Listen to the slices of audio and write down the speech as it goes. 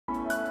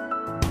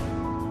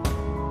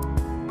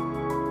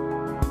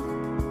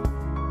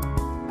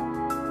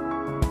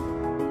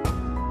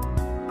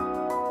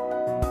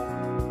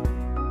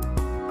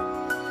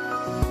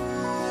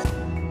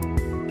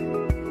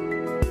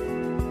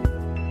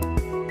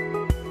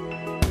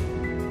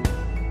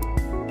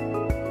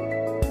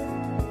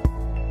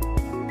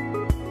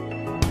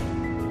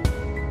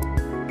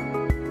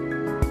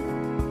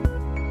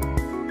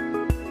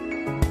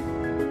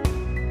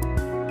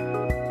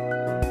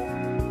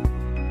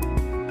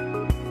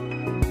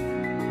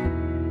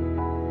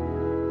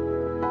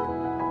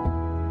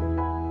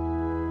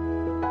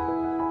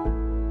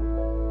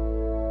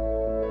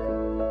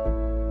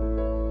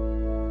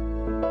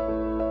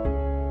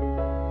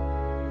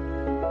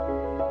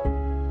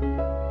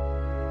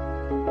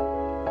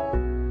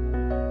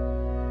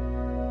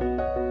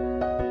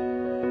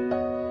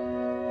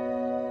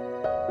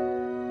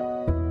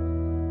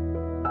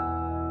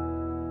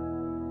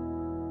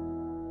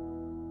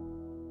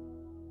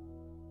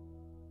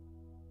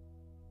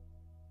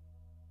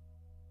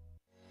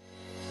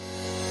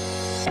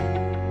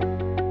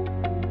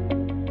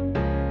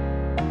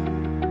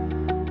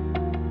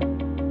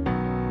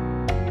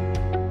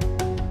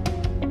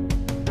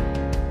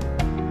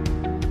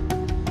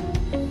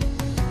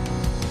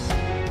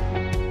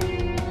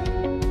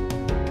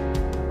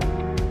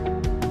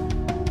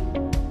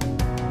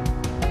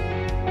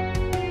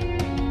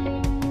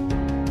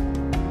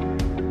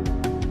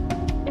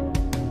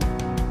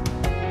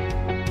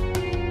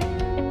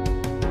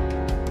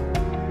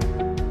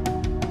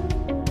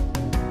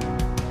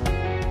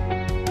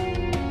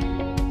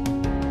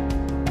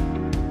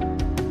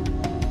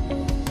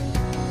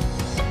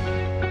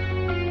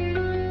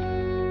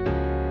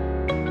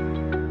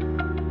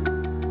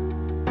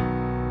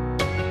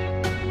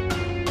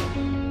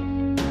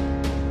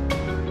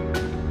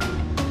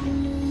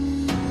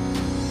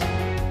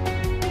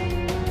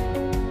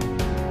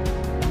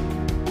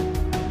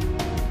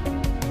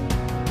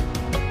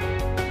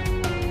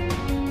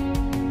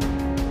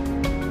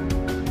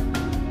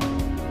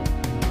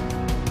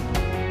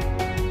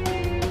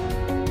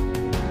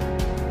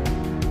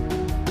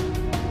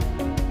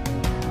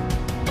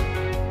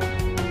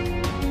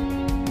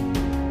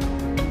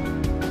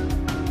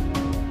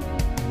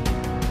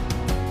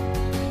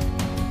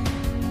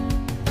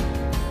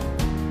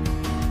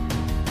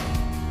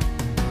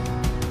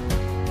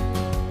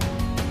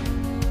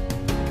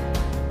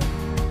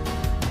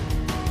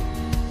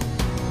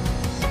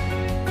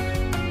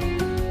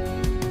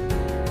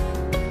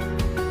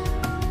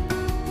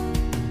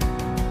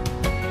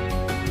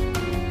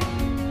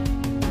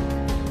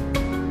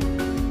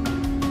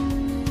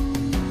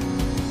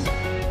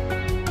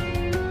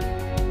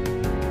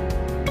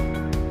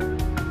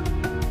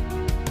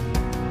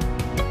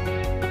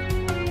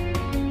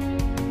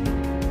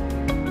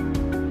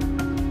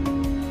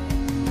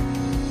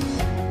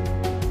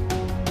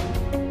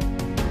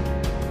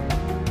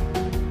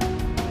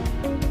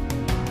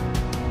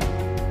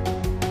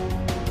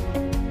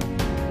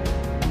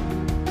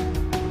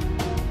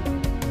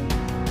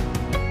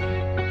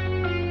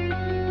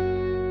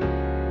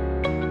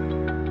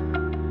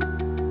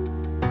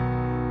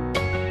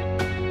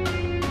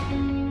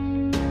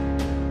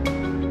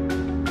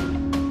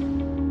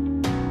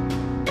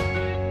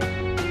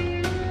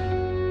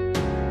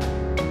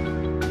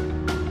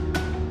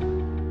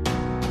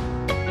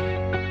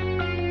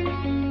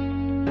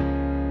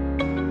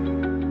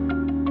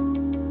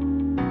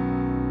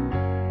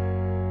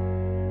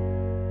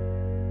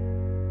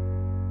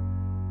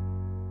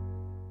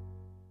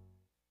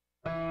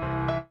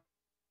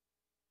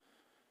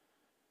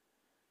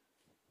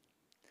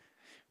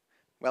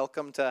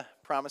Welcome to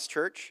Promise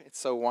Church. It's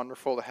so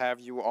wonderful to have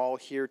you all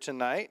here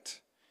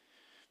tonight.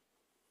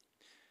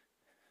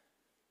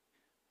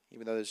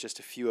 Even though there's just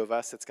a few of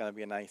us, it's going to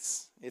be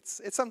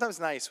it's sometimes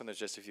nice when there's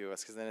just a few of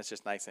us, because then it's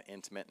just nice and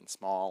intimate and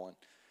small and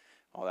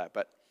all that.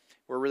 But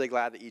we're really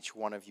glad that each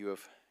one of you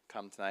have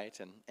come tonight,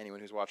 and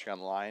anyone who's watching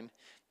online,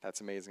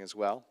 that's amazing as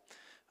well.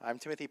 I'm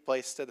Timothy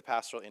Placed, the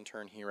pastoral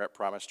intern here at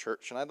Promise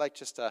Church, and I'd like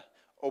just to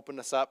open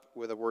us up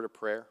with a word of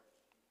prayer.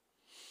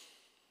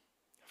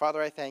 Father,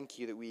 I thank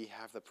you that we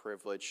have the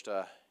privilege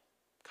to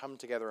come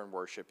together and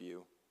worship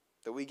you,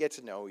 that we get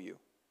to know you.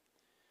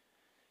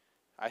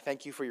 I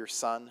thank you for your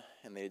Son,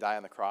 and that he died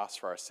on the cross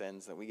for our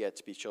sins, that we get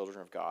to be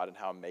children of God, and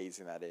how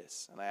amazing that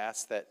is. And I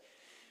ask that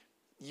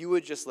you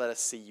would just let us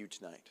see you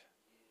tonight,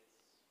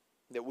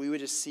 that we would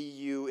just see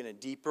you in a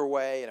deeper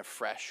way, in a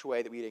fresh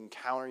way, that we'd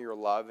encounter your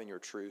love and your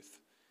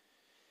truth,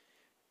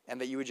 and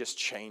that you would just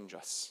change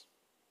us,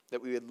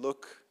 that we would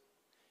look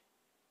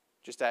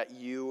just at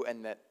you,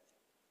 and that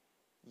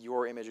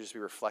your image would just be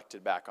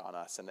reflected back on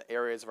us, and the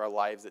areas of our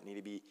lives that need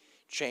to be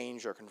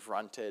changed or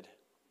confronted,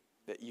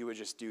 that you would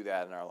just do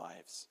that in our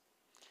lives.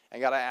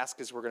 And God, I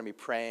ask as we're going to be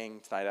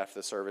praying tonight after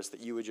the service, that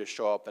you would just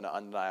show up in an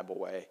undeniable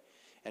way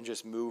and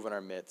just move in our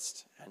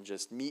midst and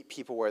just meet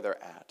people where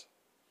they're at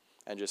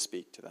and just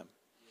speak to them.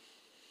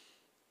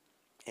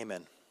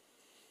 Amen.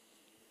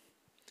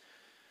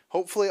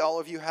 Hopefully all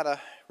of you had a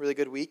really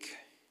good week.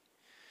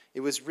 It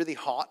was really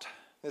hot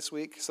this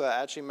week, so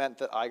that actually meant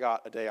that I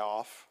got a day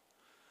off,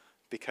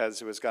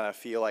 because it was going to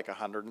feel like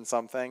 100 and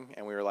something,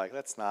 and we were like,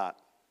 let's not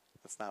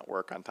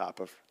work on top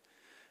of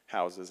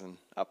houses and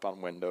up on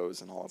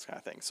windows and all those kind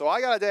of things. So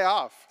I got a day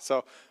off.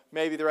 So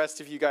maybe the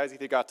rest of you guys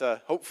either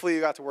hopefully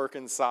you got to work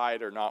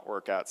inside or not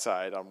work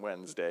outside on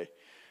Wednesday,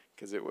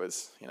 because it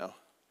was, you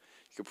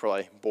could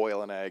probably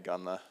boil an egg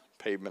on the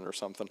pavement or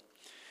something.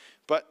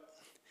 But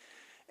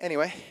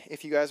anyway,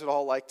 if you guys would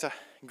all like to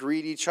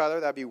greet each other,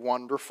 that'd be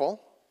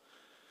wonderful.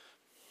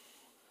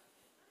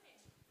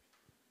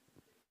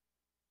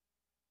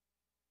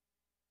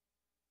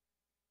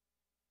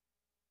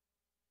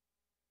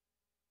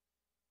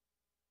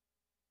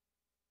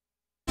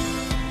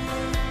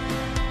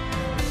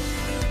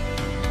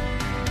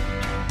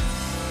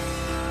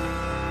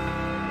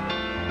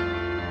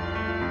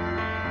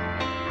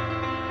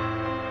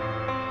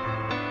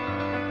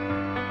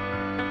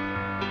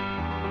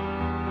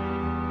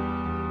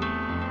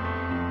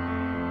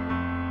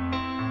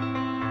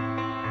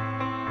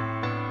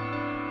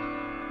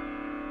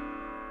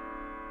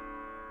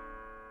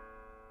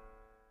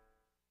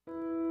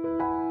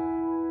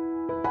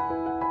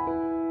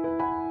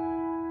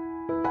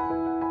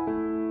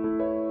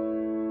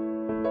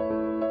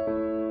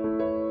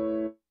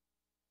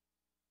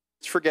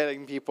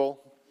 Forgetting people.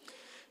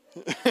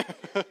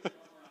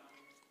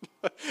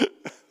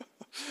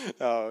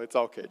 Oh, it's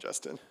okay,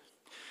 Justin.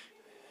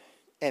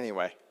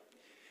 Anyway,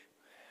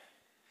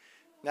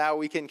 now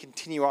we can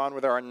continue on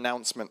with our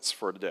announcements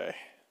for today.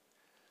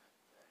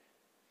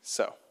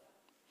 So,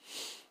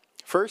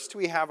 first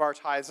we have our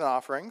tithes and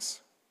offerings.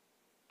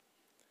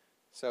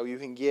 So you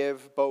can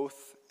give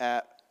both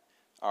at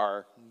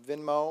our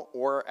Venmo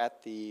or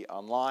at the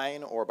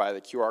online or by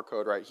the QR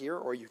code right here,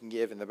 or you can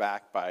give in the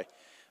back by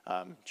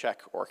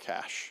check or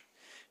cash.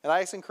 And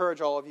I just encourage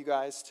all of you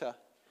guys to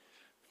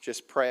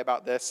just pray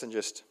about this and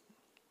just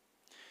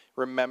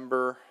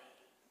remember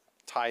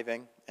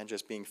tithing and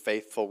just being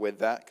faithful with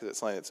that, because it's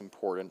something that's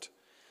important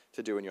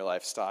to do in your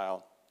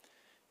lifestyle,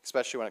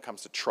 especially when it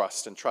comes to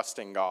trust and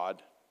trusting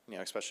God,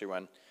 especially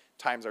when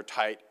times are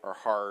tight or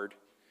hard.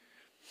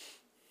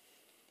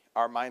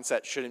 Our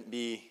mindset shouldn't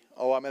be,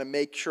 I'm going to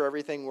make sure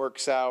everything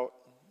works out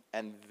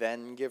and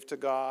then give to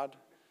God.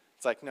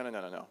 It's like,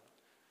 no.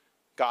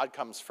 God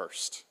comes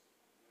first,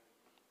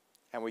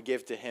 and we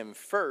give to him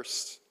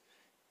first,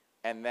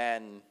 and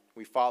then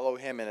we follow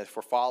him, and if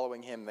we're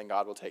following him, then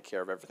God will take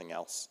care of everything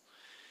else.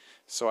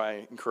 So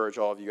I encourage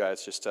all of you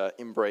guys just to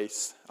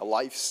embrace a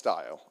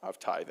lifestyle of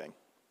tithing.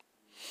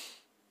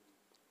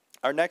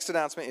 Our next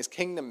announcement is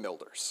Kingdom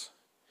Builders,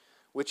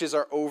 which is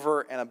our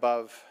over and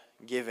above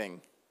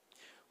giving,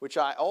 which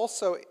I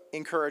also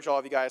encourage all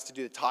of you guys to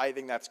do the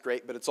tithing. That's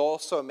great, but it's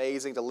also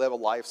amazing to live a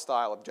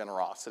lifestyle of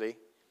generosity,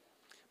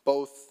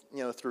 both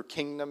through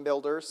Kingdom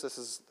Builders. This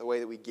is the way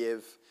that we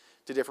give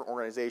to different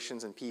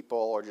organizations and people,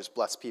 or just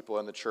bless people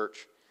in the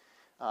church.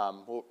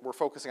 We're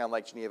focusing on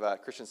Lake Geneva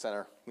Christian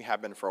Center. We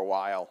have been for a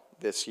while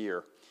this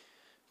year.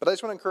 But I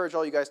just want to encourage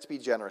all you guys to be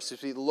generous, to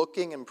be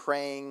looking and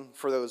praying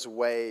for those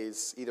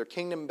ways, either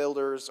Kingdom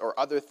Builders or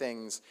other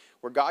things,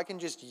 where God can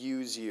just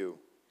use you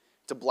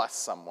to bless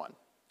someone.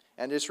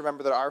 And just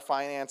remember that our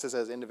finances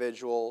as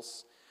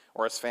individuals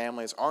or as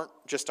families aren't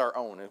just our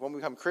own. When we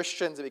become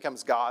Christians, it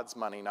becomes God's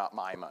money, not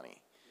my money.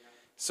 Yeah.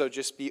 So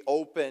just be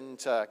open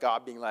to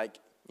God being like,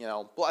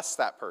 bless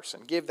that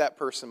person, give that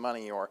person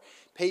money, or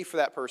pay for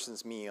that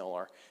person's meal,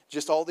 or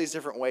just all these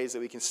different ways that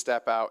we can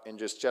step out in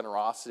just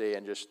generosity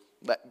and just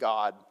let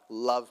God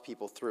love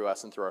people through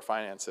us and through our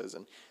finances.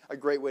 And a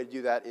great way to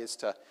do that is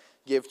to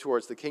give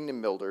towards the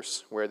Kingdom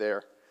Builders, where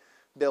they're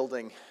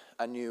building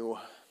a new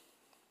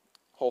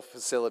whole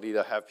facility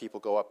to have people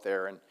go up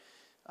there and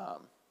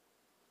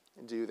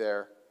do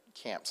their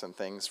camps and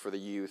things for the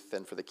youth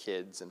and for the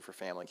kids and for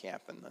family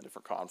camp and the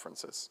different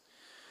conferences.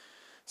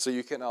 So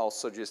you can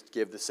also just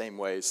give the same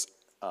ways,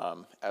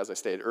 as I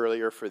stated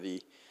earlier, for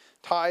the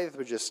tithe,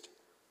 but just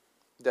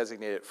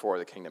designate it for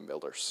the kingdom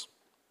builders.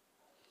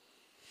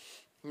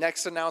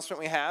 Next announcement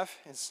we have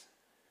is,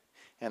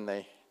 and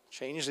they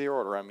changed the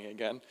order on me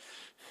again,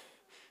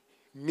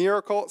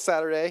 Miracle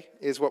Saturday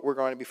is what we're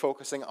going to be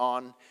focusing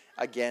on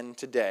again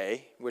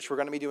today, which we're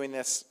going to be doing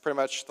this pretty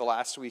much the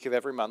last week of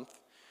every month.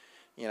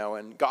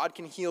 And God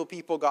can heal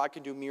people, God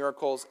can do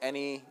miracles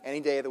any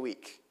day of the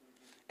week,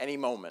 any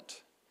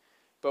moment.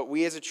 But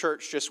we as a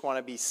church just want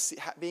to be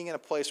being in a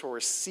place where we're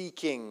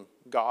seeking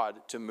God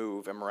to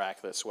move in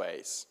miraculous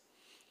ways.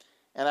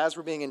 And as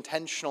we're being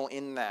intentional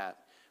in that,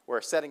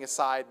 we're setting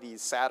aside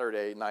these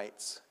Saturday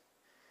nights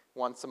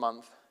once a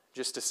month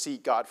just to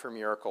seek God for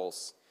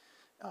miracles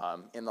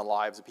in the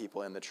lives of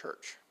people in the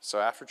church. So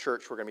after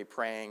church, we're going to be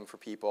praying for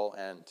people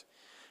and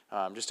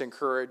just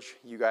encourage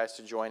you guys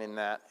to join in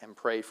that and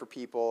pray for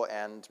people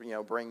and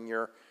bring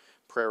your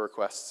prayer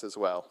requests as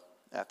well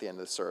at the end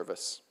of the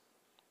service.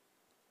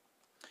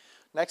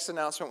 Next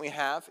announcement we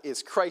have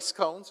is Christ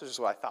Cones, which is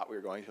what I thought we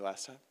were going to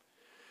last time.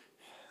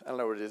 I don't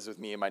know what it is with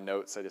me and my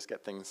notes. I just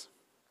get things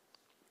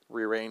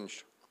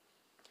rearranged.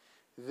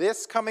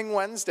 This coming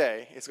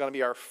Wednesday is going to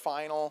be our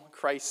final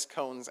Christ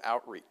Cones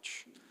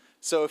outreach.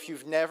 So if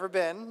you've never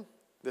been,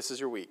 this is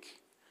your week.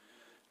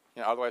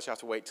 Otherwise you have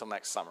to wait till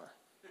next summer,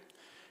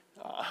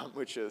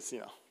 which is,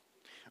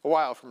 a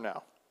while from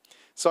now.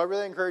 So I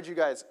really encourage you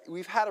guys.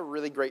 We've had a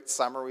really great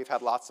summer. We've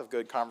had lots of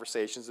good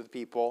conversations with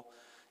people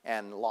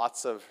and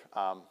lots of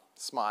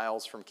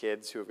smiles from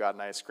kids who have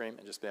gotten ice cream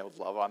and just been able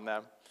to love on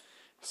them.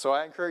 So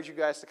I encourage you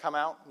guys to come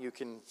out. You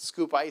can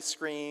scoop ice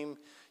cream.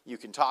 You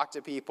can talk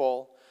to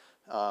people.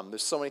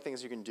 There's so many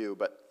things you can do.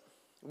 But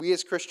we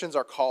as Christians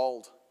are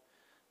called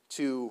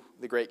to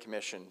the Great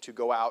Commission, to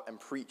go out and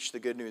preach the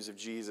good news of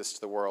Jesus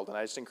to the world. And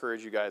I just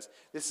encourage you guys,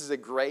 this is a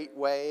great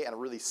way and a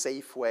really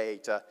safe way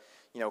to,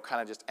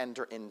 kind of just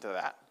enter into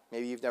that.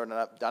 Maybe you've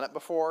never done it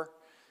before,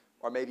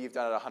 or maybe you've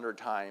done it 100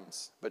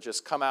 times. But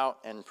just come out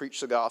and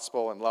preach the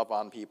gospel and love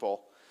on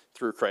people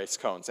through Christ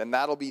Cones. And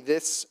that'll be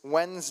this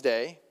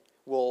Wednesday.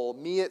 We'll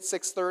meet at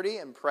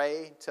 6:30 and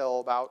pray till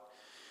about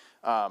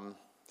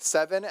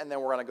 7, and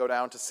then we're going to go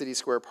down to City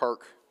Square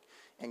Park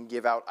and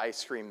give out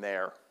ice cream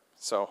there.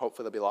 So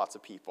hopefully there'll be lots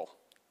of people.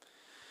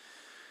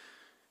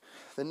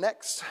 The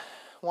next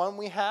one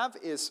we have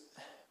is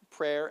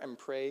prayer and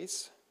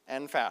praise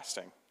and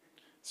fasting.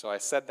 So I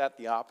said that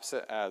the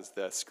opposite as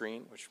the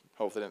screen, which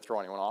hopefully didn't throw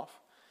anyone off.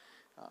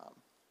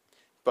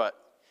 But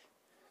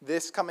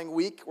this coming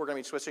week, we're going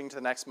to be switching to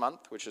the next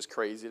month, which is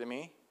crazy to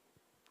me.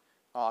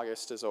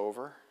 August is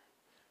over.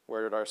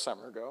 Where did our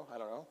summer go? I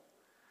don't know.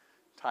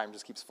 Time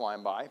just keeps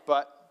flying by.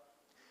 But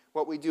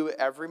what we do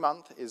every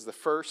month is the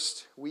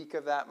first week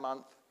of that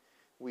month,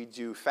 we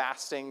do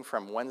fasting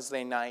from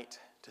Wednesday night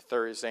to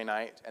Thursday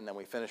night, and then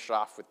we finish it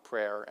off with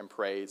prayer and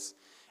praise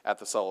at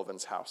the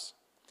Sullivan's house.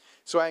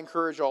 So I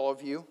encourage all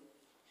of you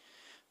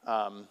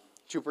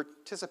to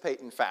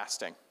participate in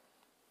fasting.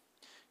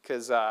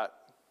 Because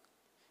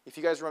if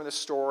you guys remember the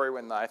story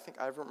when I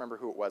don't remember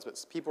who it was,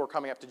 but people were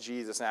coming up to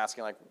Jesus and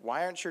asking,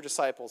 why aren't your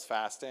disciples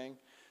fasting?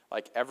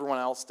 Everyone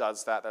else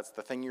does that. That's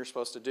the thing you're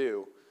supposed to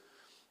do.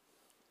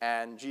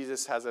 And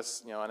Jesus has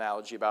this,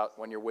 analogy about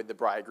when you're with the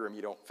bridegroom,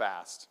 you don't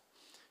fast.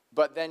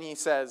 But then he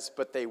says,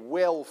 but they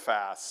will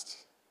fast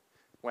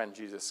when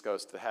Jesus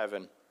goes to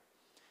heaven.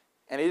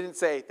 And he didn't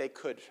say they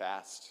could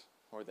fast,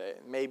 or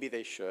maybe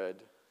they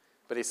should,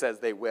 but he says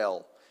they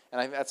will.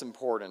 And I think that's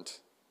important,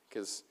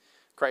 because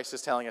Christ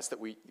is telling us that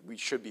we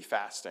should be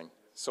fasting.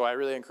 So I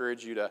really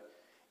encourage you to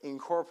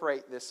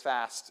incorporate this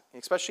fast,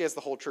 especially as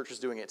the whole church is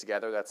doing it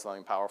together. That's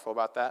something powerful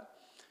about that.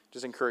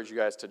 Just encourage you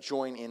guys to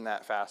join in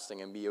that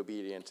fasting and be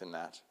obedient in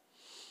that.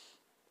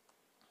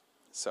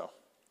 So,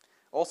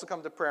 also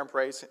come to prayer and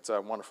praise. It's a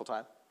wonderful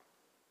time.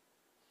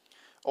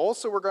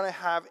 Also, we're going to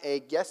have a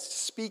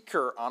guest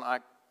speaker on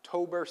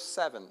October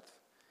 7th.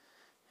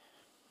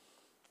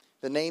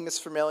 The name is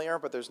familiar,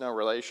 but there's no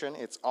relation.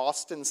 It's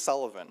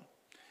Sullivan,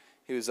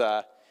 who's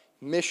a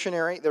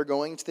missionary. They're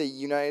going to the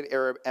United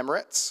Arab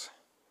Emirates.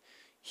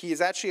 He is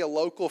actually a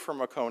local from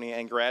Waconia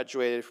and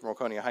graduated from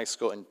Waconia High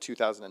School in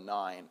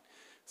 2009.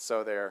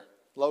 So they're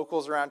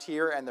locals around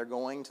here, and they're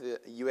going to the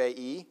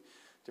UAE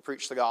to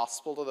preach the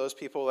gospel to those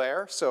people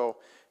there. So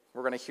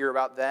we're going to hear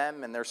about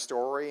them and their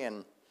story,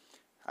 and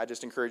I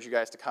just encourage you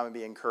guys to come and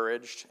be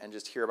encouraged and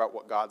just hear about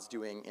what God's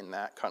doing in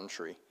that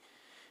country.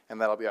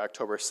 And that'll be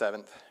October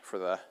 7th for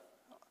the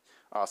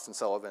Austin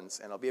Sullivans.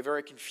 And it'll be a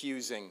very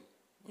confusing,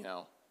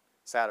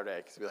 Saturday,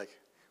 because you'll be like,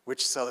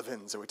 which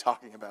Sullivans are we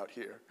talking about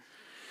here?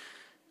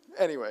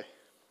 Anyway,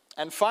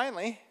 and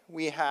finally,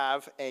 we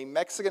have a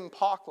Mexican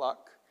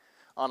potluck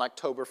on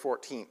October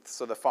 14th,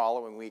 so the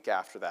following week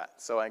after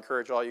that. So I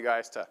encourage all you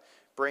guys to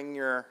bring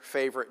your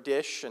favorite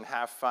dish and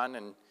have fun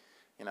and,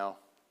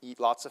 eat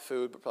lots of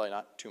food, but probably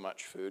not too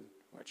much food,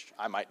 which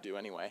I might do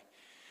anyway.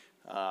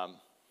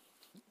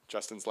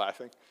 Justin's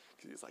laughing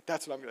because he's like,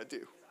 that's what I'm going to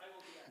do.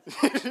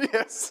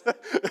 Yes.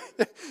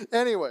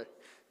 Anyway,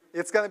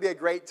 it's going to be a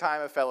great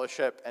time of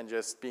fellowship and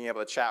just being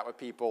able to chat with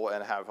people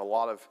and have a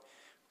lot of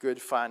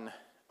good fun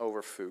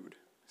over food.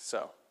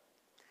 So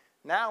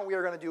now we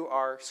are going to do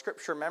our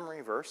scripture memory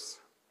verse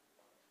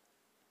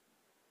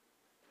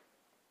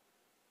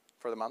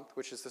for the month,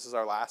 this is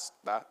our last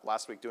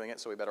week doing it,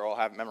 so we better all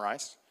have it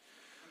memorized.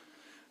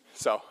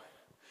 So,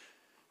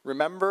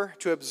 remember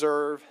to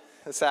observe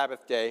the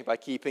Sabbath day by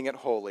keeping it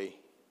holy.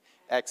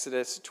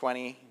 Exodus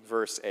 20,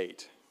 verse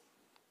 8.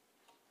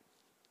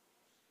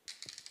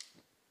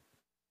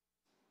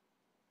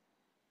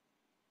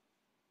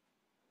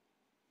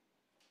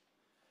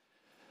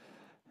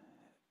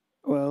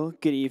 Well,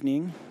 good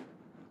evening.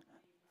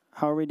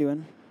 How are we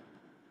doing?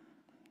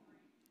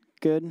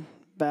 Good?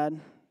 Bad?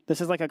 This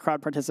is like a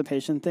crowd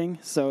participation thing.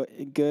 So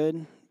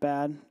good,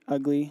 bad,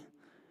 ugly,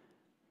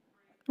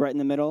 right in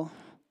the middle.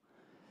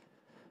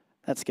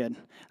 That's good.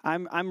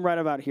 I'm right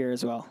about here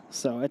as well.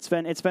 So it's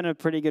been a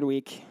pretty good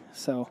week.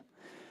 So,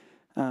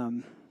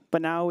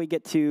 but now we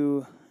get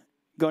to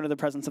go into the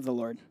presence of the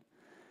Lord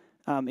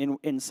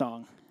in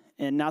song.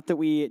 And not that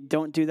we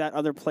don't do that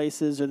other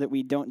places or that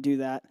we don't do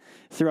that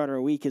throughout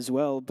our week as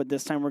well, but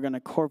this time we're going to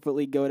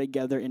corporately go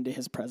together into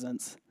his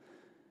presence.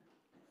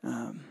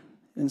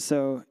 And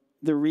so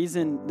the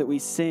reason that we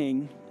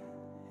sing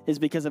is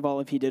because of all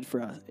of he did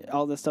for us,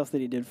 all the stuff that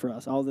he did for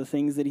us, all the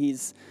things that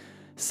he's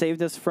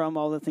saved us from,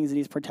 all the things that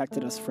he's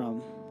protected us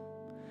from.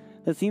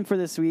 The theme for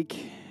this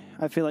week,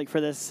 I feel like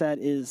for this set,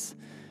 is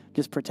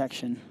just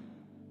protection.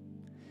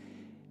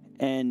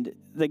 And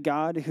the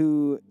God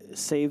who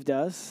saved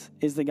us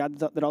is the God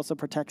that also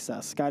protects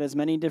us. God has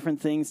many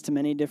different things to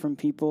many different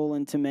people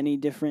and in many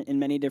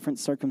different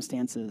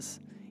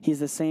circumstances. He's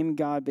the same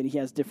God, but he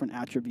has different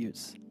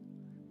attributes.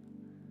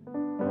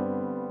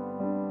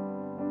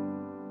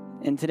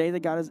 And today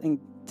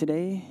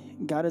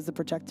God is the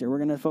protector. We're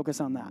going to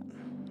focus on that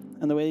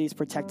and the way he's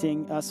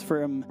protecting us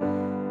from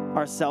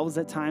ourselves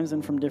at times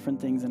and from different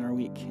things in our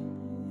week.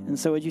 And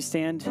so would you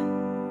stand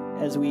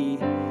as we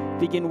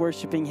begin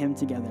worshiping him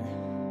together?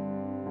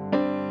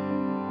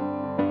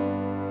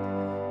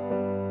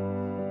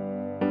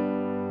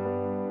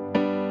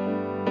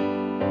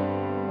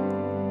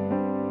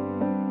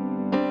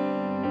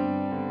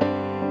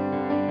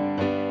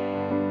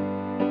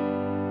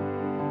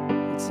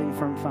 Let's sing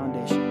Firm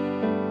Foundation.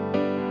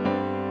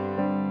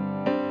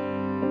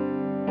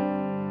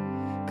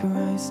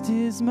 Christ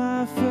is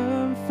my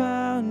firm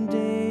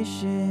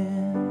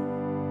foundation,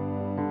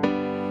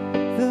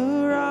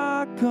 the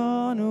rock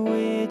on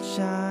which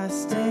I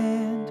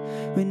stand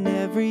when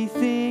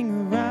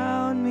everything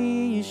around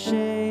me is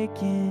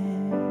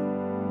shaking.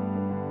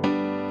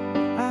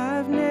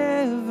 I've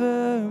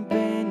never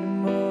been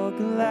more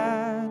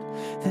glad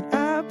that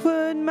I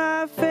put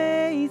my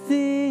faith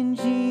in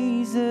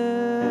Jesus,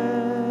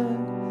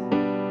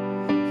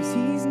 'cause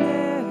he's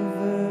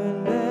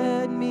never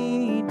let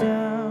me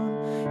down.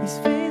 He's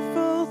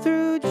faithful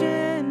through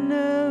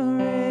generations.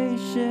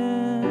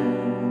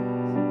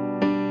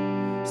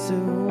 So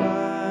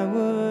why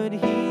would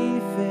he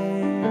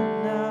fail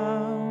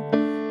now?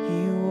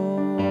 He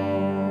won't.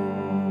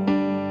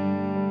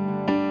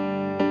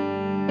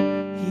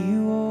 He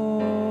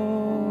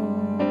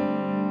won't.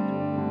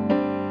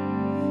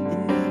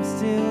 And I've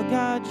still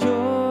got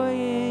joy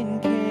in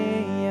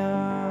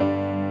chaos.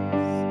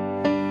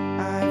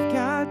 I've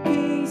got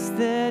peace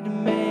that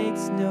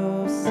makes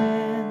no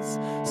sense.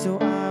 So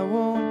I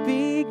won't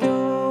be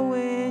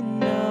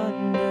going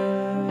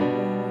under.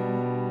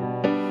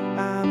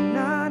 I'm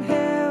not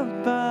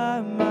held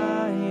by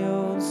my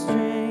own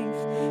strength,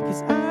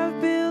 'cause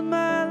I've built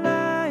my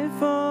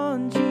life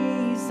on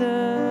Jesus.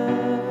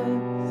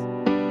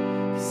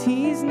 'Cause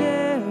he's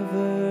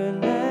never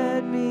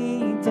let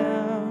me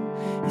down.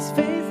 He's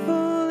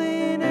faithful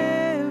in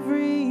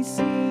every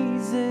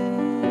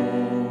season.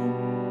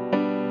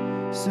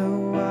 So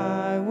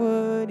why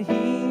would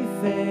he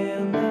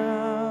fail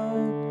now?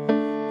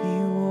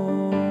 He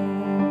won't.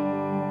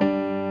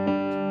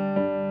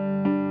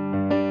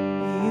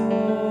 He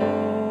won't.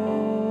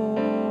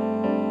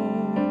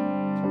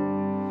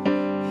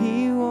 He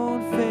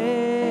won't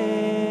fail.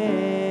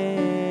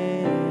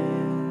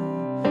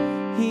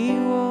 He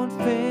won't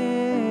fail.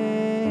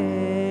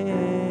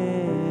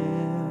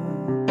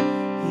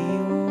 He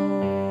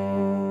won't.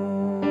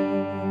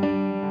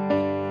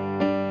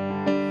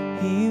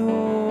 He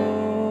won't.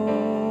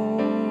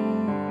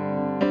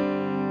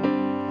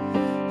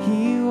 He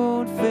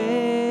won't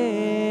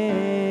fail.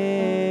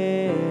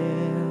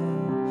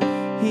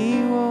 He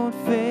won't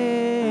fail.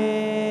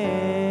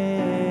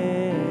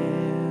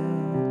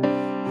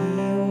 He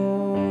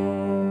won't.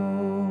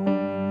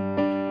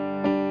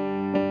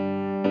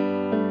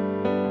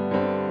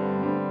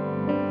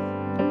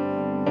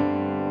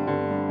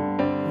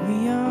 We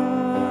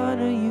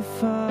honor you,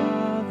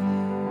 Father.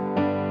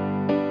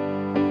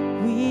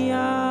 We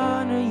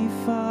honor you,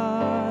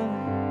 Father.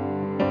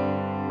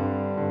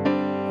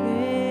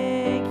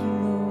 Thank you,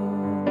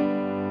 Lord.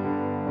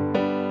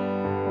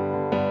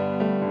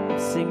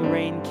 Sing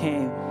Rain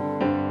Came.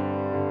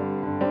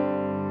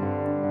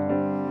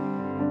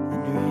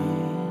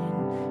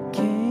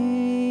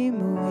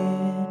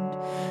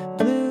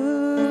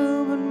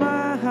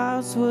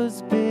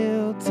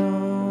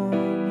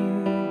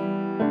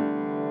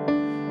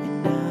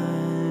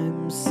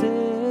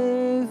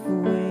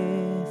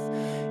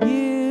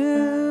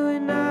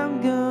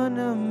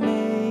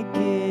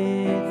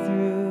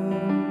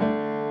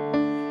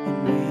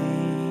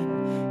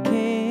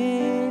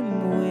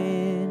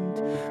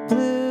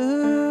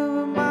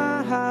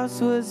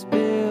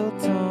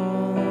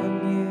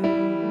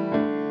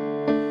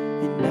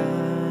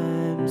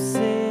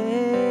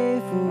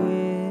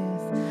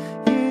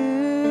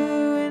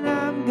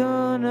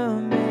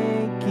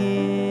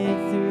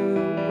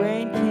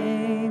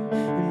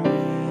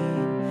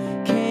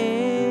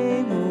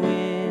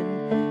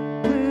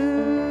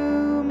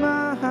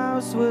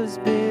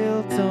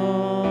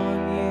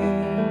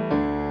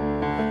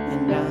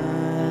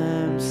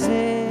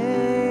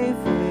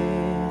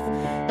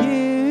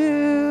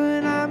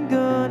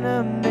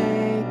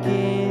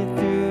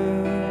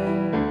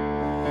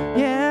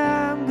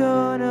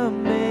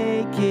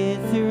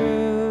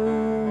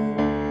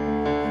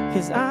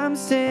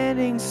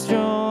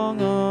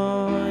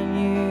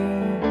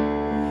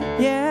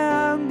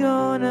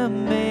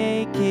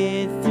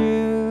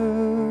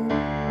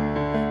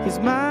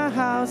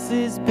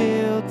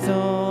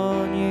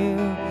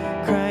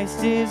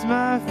 is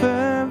my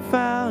firm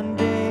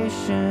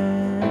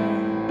foundation,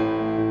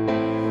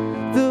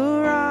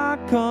 the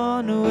rock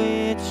on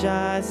which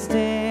I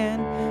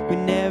stand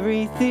when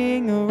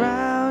everything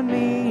around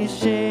me is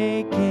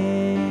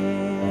shaking.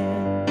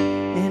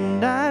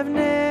 And I've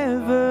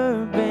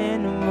never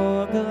been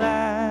more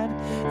glad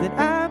that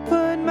I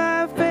put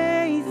my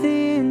faith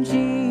in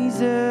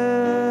Jesus,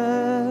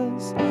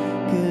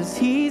 'cause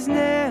he's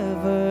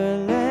never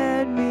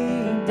let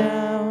me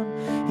down.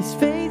 He's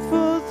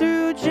faithful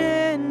through generations.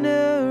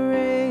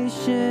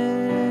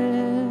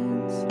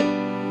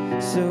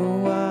 So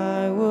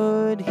why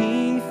would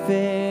he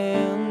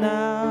fail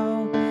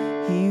now?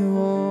 He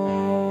won't.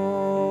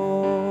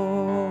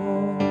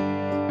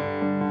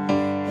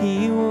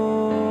 He won't.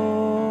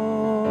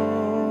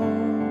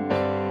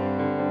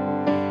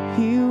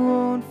 He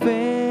won't fail.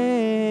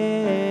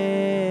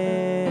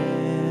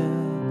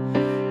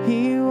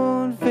 He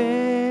won't fail.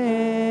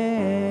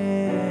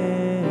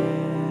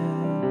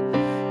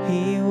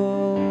 He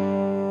won't.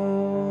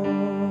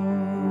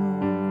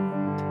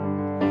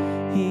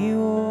 He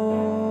won't.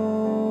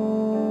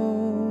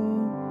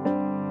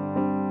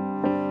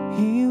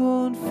 He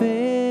won't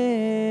fail.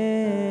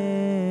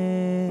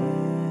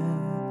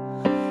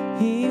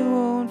 He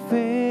won't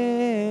fail.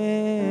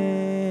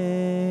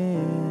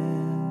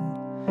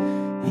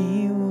 He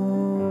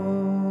won't.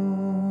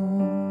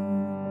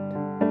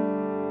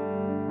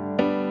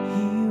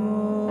 He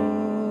won't.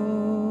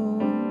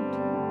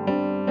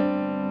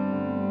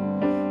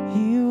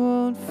 He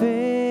won't fail.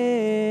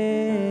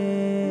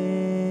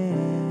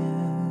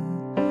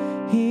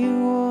 He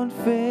won't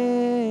fail.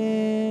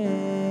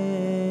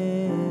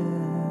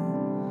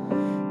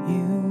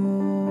 You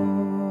won't.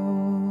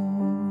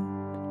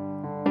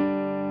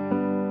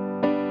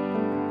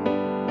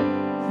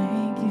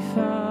 Thank you,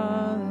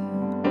 Father.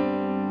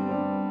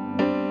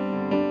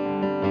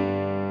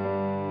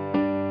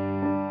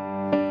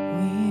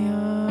 We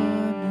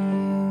honor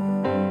you.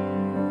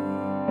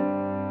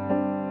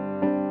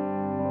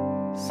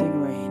 Sing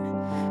rain.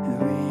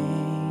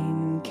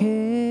 Rain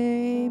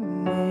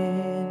came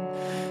in,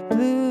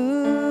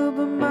 blew,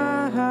 but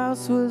my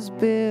house was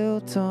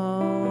built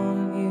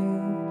on you.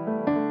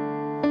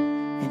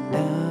 And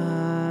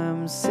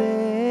I'm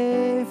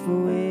safe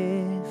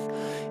with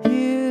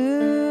you,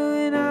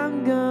 and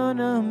I'm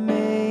gonna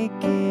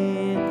make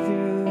it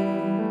through.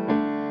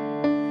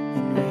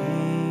 And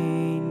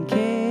rain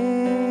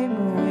came,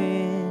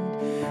 wind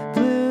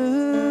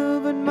blew,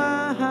 but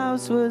my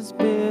house was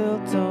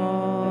built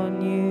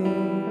on you.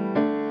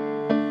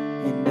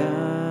 And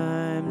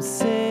I'm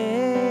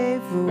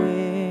safe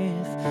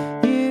with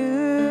you,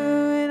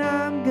 and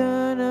I'm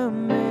gonna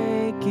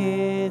make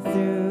it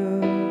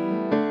through.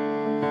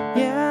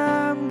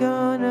 Yeah, I'm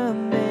gonna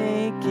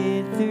make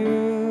it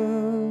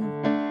through,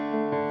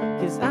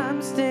 'cause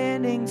I'm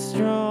standing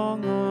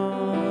strong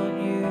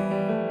on you.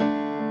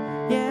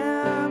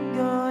 Yeah, I'm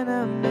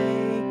gonna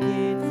make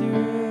it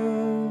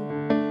through,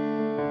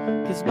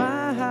 'cause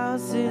my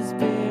house is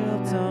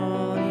built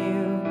on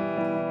you.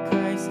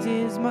 Christ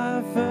is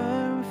my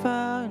firm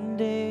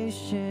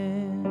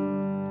foundation,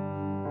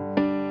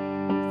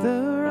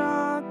 the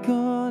rock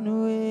on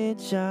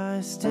which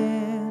I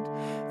stand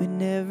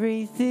when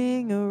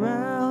everything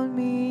around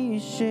me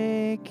is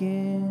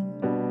shaking.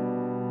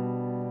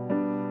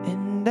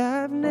 And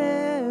I've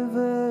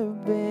never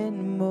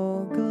been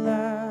more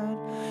glad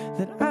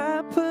that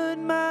I put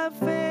my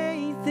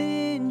faith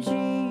in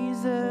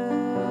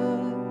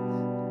Jesus,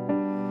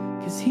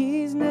 'cause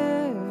he's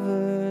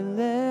never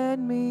let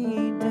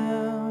me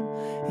down.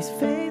 He's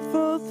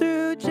faithful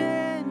through generations.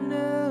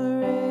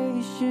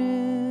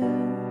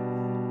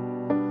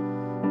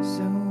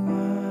 So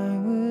why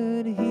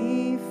would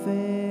he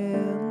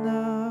fail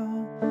now?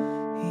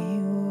 He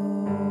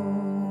won't.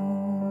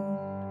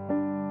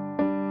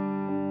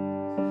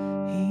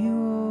 He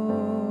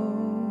won't.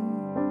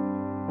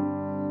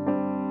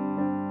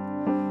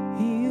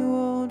 He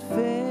won't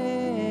fail.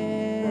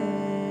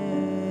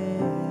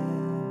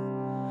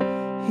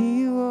 He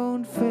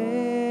won't fail.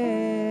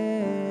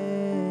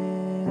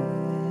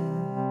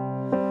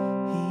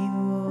 He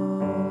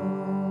won't.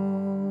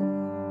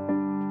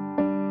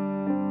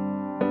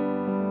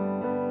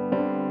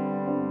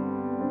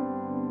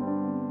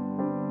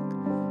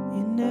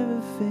 You never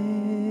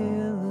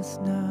fail us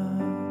now.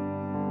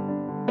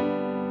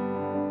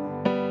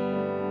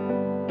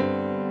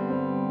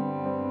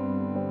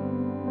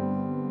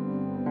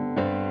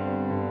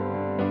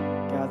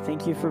 God,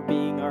 thank you for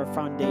being our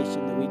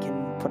foundation that we can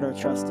put our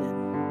trust in.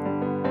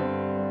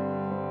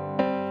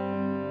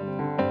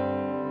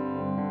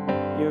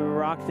 You're a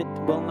rock that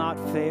will not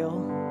fail,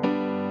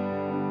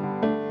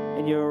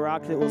 and you're a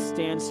rock that will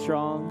stand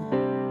strong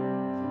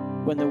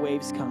when the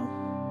waves come.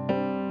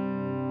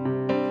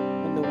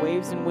 When the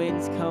waves and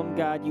winds come,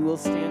 God, you will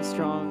stand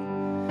strong,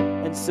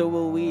 and so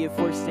will we if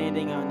we're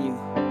standing on you.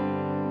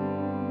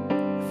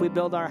 If we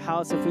build our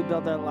house, if we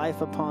build our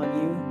life upon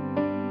you,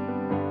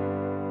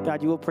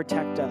 God, you will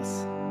protect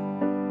us.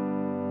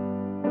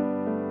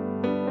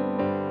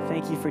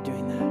 Thank you for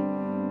doing that.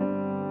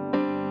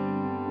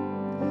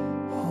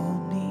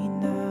 Hold me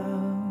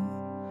now,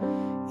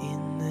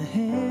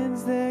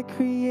 hands that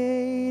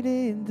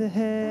created the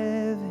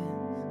heavens.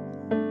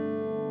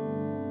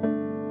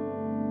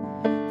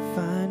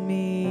 Find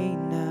me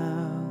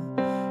now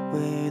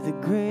where the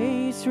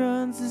grace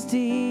runs as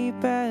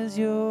deep as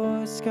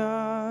your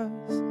scars.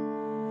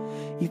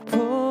 You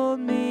pulled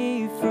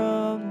me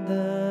from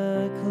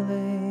the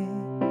clay,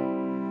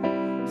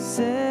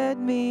 set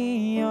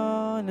me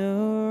on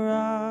a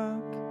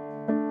rock,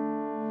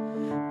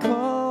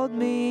 called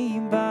me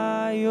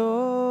by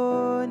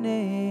your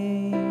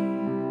name,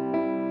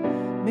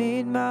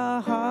 made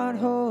my heart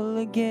whole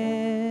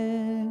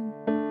again.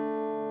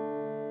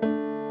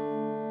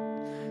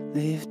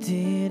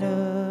 Lifted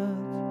up,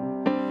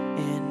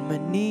 and my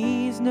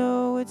knees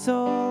know it's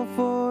all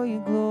for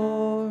your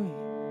glory.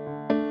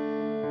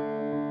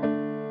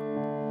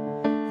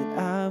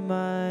 I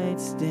might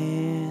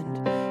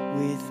stand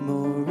with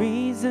more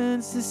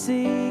reasons to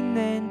sing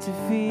than to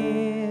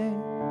fear.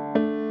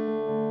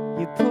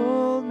 You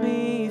pulled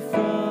me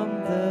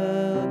from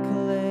the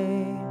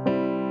clay,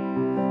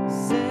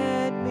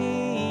 set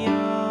me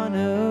on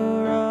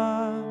a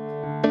rock,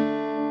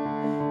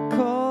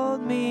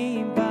 called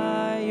me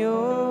by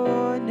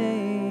your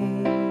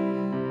name,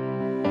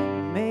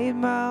 made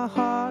my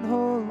heart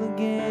whole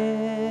again.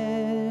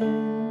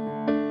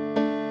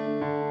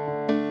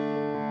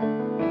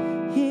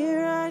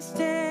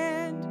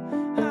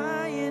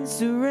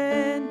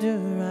 Surrender,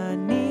 I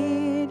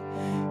need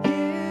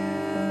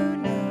you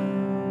now.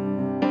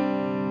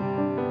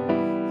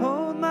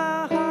 Hold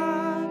my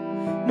heart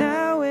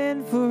now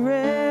and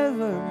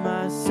forever.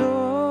 My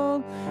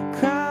soul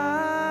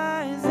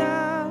cries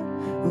out.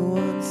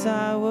 Once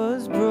I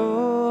was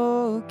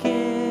broken,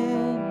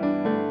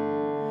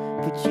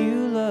 but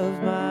you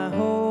loved my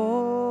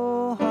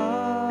whole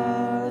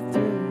heart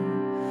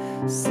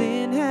through.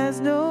 Sin has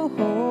no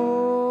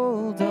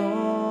hold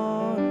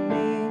on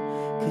me,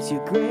 'cause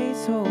your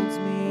grace holds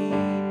me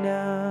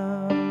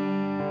now.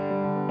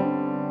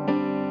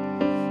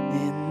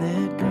 And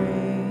that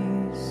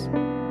grace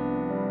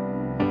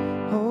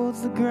holds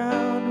the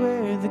ground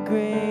where the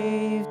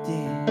grave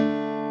did,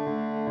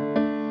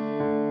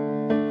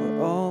 where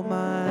all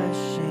my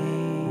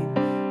shame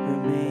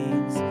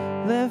remains,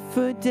 left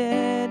for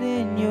dead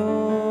in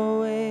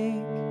your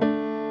wake.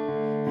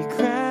 You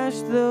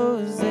crashed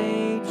those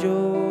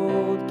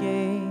age-old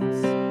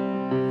gates,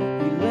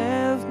 you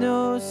left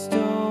no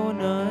stone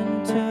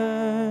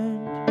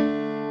unturned.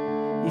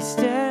 You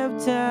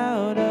stepped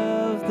out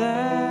of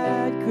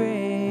that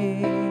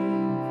grave,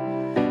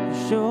 you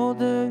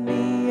shouldered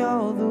me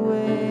all the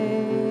way.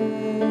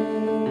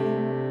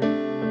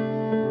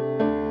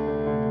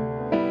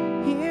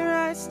 Here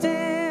I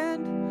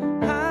stand,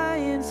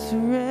 high in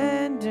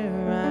surrender.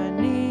 I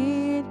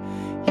need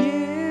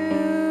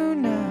you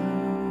now.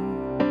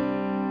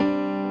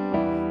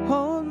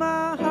 Hold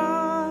my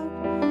heart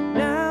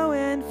now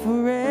and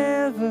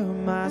forever.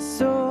 My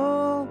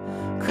soul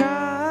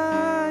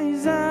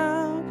cries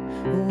out.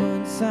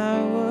 Once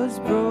I was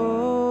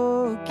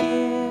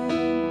broken,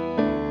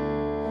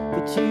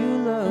 but you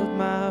loved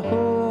my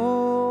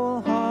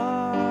whole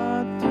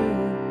heart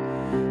through.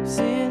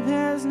 Sin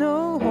has no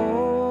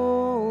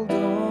hold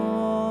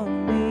on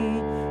me,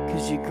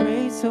 'cause your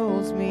grace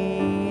holds me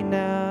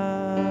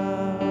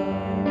now.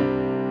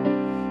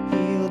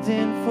 Healed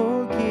and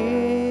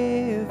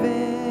forgiven.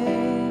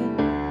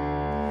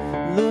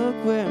 Look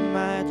where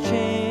my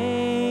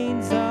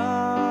chains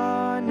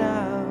are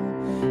now.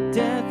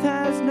 Death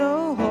has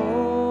no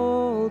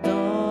hold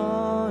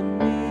on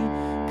me,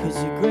 'cause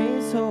your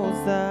grace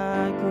holds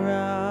the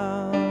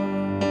ground.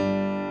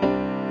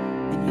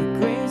 And your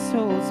grace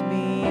holds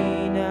me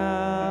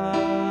now.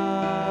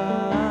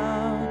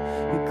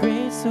 Your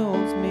grace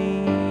holds me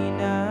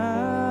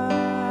now.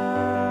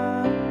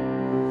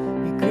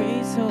 Your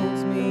grace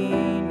holds me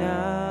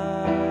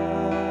now.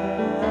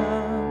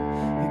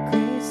 Your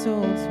grace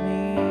holds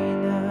me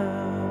now.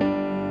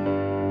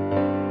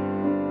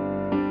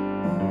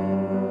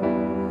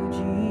 Oh,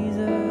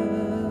 Jesus,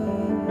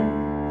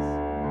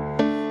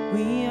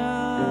 we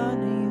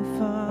honor you,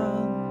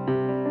 Father.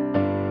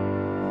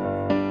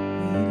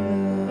 We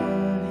love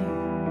you.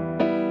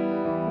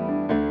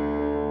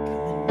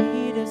 Come and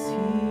meet us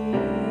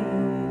here.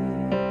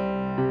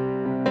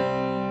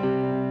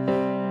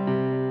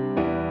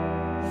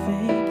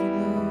 Thank you,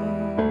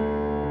 Lord.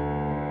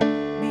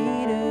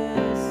 Meet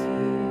us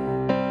here.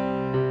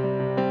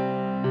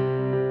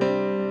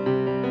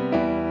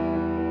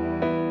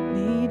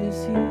 Meet us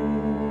here,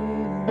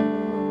 Lord.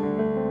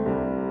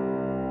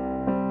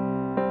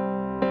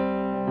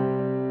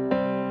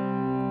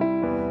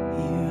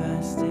 Here I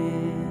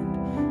stand,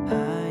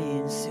 high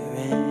in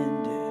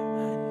surrender.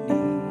 I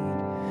need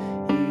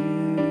you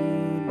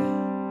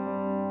now.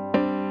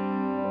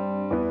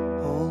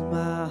 Hold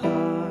my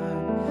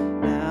heart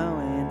now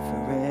and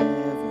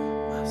forever.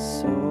 My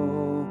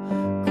soul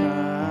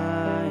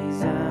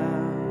cries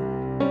out.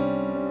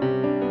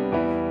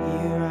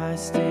 Here I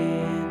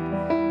stand,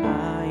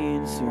 high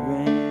in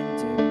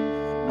surrender.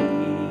 I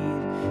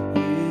need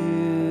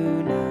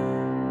you now.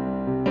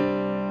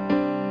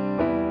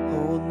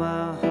 Hold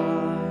my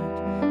heart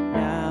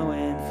now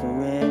and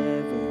forever.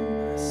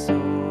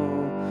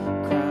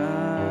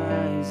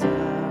 cries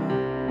out.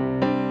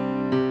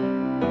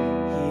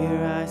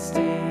 Here I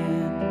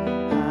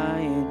stand, high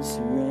in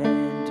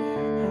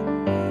surrender,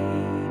 I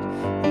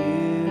need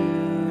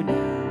you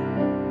now.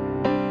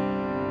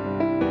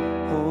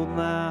 Hold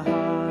my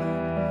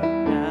heart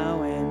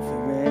now and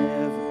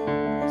forever.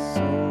 My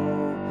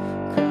soul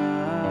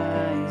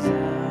cries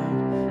out.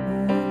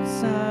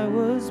 Once I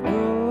was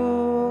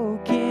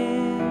broken,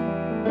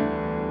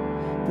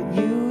 but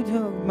you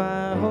took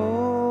my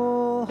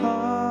whole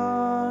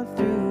heart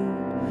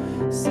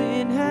through.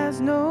 Sin has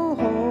no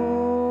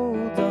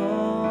hold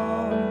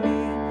on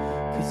me,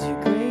 'cause your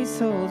grace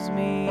holds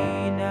me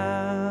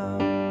now.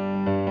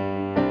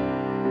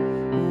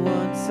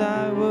 Once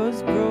I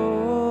was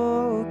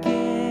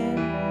broken,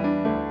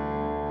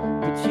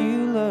 but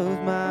you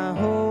loved my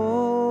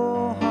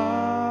whole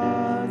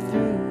heart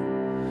through.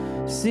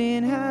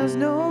 Sin has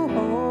no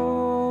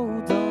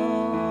hold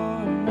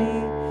on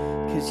me,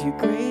 'cause your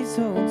grace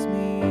holds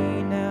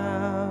me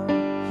now.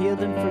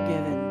 Healed and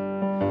forgiven.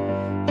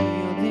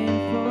 Healed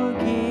and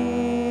forgiven.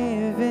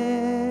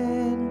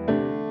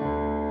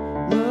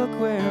 Look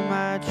where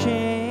my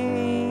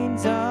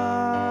chains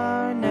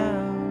are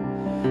now.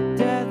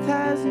 Death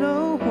has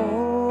no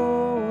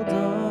hold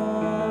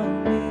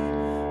on me,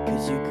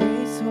 'cause your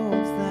grace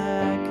holds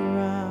that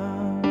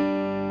ground.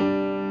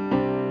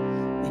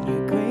 And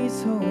your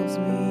grace holds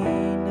me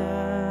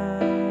now.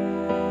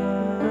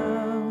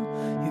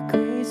 Your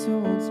grace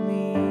holds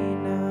me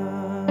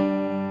now.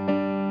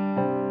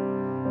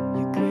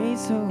 Your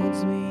grace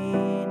holds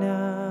me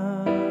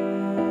now.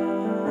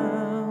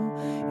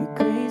 Your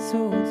grace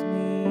holds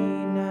me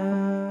now.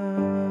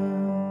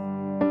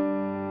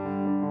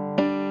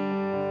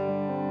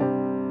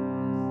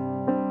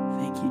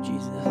 Thank you,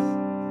 Jesus.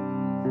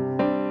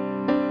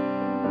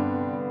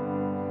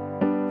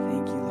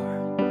 Thank you,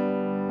 Lord.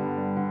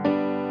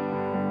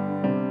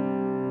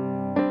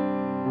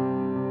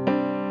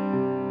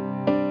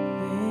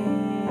 Thank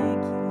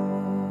you,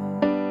 Lord.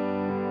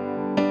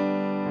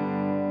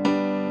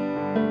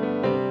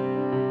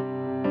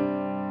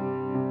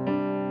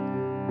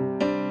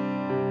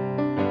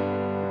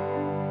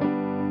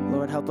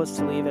 Lord, help us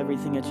to leave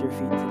everything at your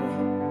feet today.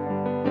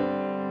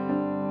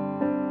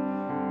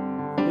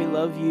 We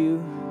love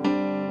you.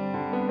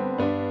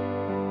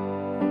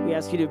 We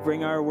ask you to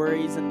bring our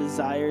worries and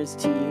desires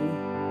to you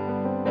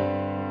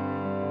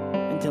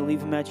and to leave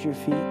them at your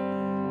feet.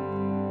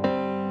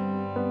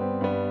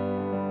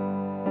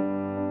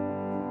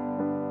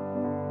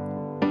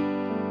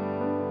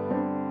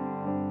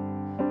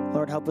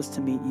 Lord, help us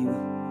to meet you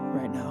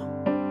right now.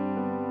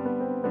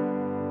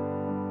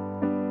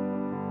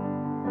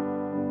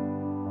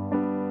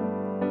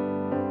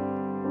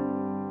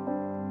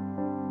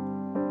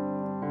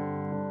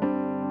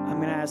 I'm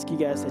going to ask you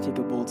guys to take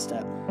a bold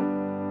step.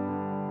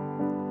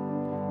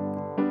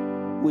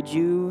 Would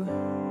you,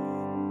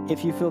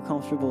 if you feel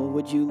comfortable,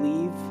 would you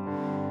leave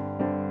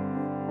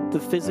the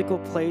physical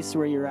place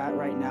where you're at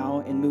right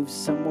now and move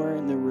somewhere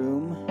in the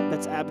room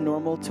that's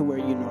abnormal to where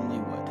you normally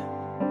would?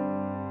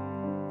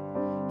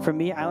 For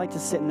me, I like to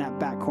sit in that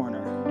back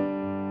corner.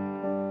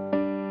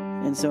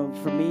 And so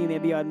for me,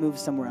 maybe I'd move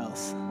somewhere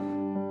else.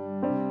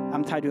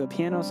 I'm tied to a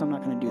piano, so I'm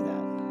not going to do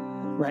that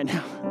right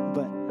now.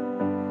 But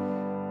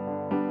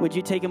would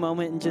you take a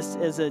moment and just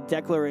as a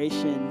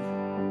declaration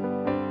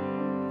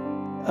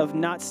of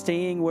not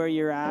staying where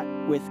you're at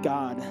with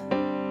God,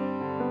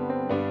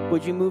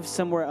 would you move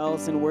somewhere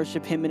else and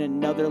worship him in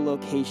another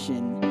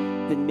location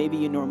than maybe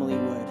you normally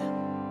would?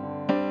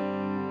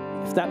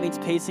 If that means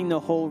pacing the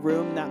whole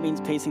room, that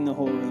means pacing the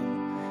whole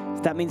room.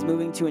 If that means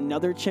moving to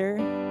another chair,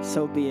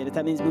 so be it. If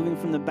that means moving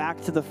from the back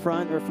to the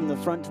front or from the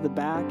front to the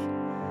back,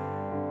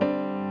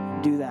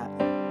 do that.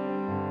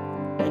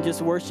 And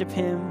just worship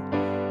him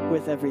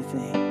with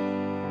everything.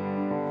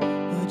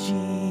 Oh,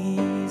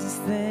 Jesus,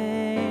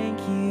 thank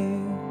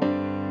you.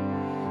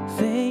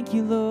 Thank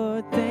you,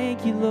 Lord.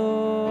 Thank you,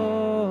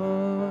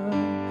 Lord.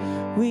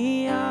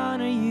 We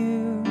honor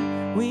you.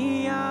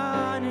 We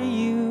honor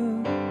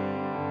you.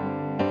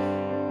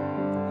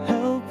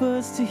 Help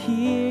us to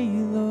hear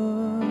you,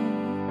 Lord.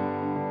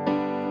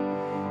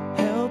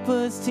 Help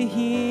us to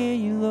hear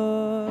you,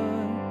 Lord.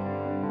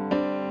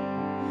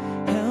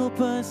 Help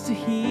us to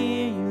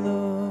hear you,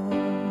 Lord.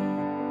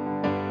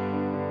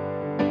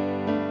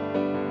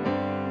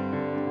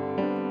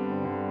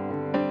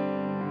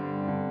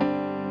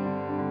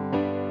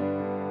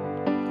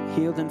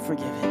 Healed and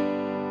forgiven.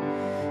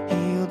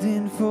 Healed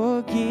and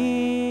forgiven.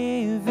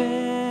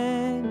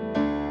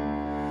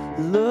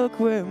 Look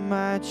where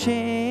my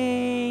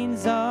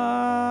chains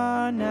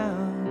are now.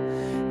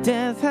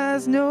 Death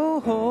has no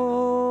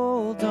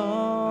hold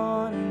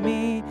on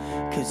me,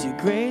 'cause your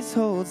grace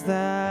holds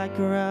that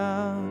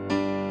ground.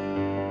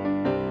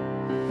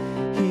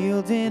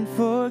 Healed and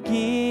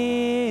forgiven.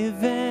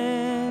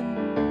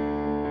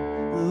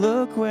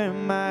 Look where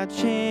my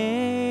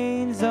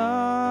chains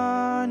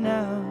are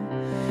now.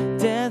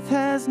 Death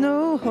has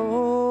no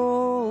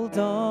hold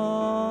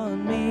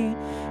on me,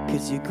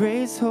 'cause your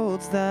grace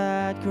holds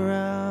that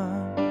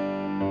ground.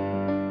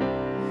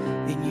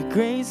 And your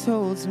grace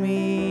holds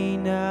me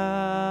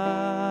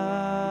now.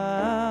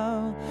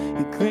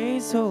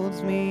 grace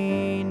holds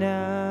me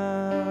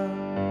now.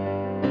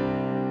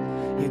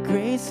 Your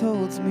grace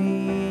holds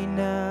me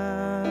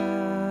now.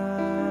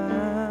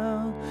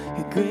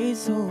 Your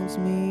grace holds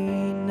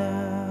me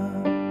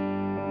now.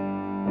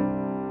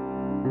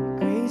 Your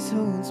grace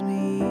holds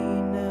me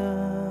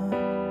now.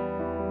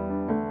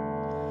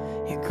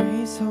 Your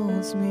grace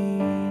holds me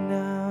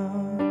now.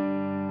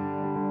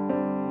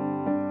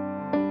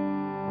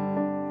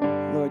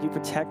 Lord, you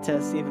protect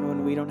us even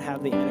when we don't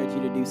have the energy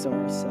to do so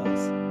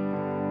ourselves.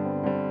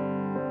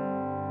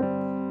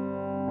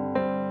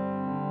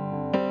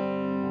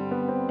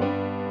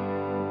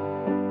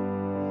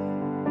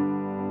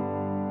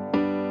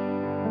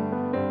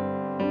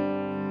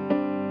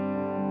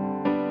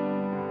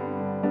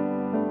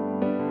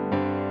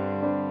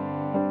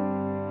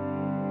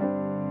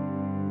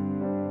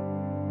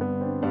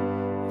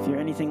 If you're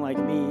anything like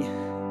me,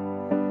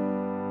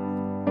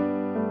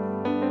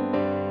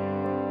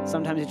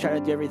 sometimes you try to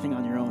do everything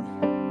on your own.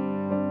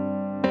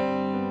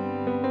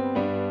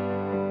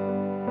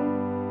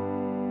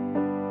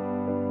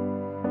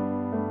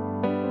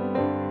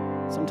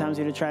 Sometimes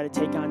you try to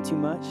take on too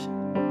much,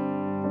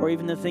 or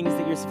even the things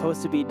that you're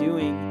supposed to be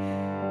doing,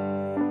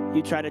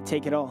 you try to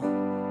take it all.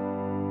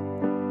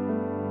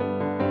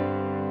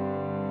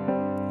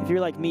 If you're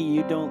like me,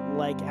 you don't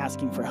like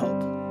asking for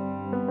help.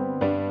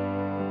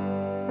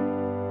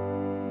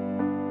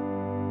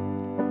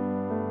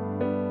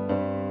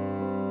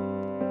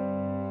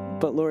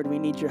 But Lord, we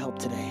need your help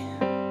today.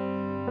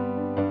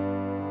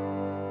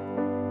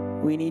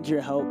 We need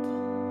your help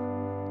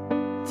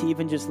to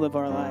even just live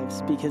our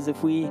lives, because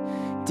if we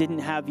didn't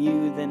have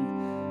you, then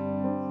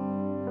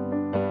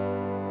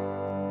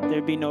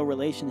there'd be no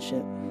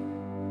relationship.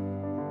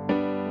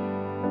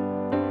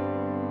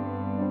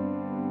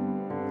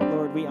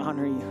 Lord, we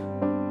honor you.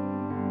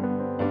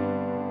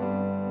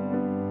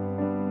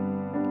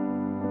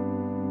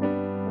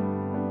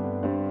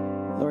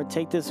 Lord,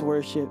 take this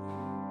worship.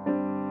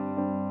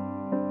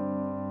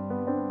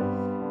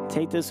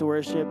 Take this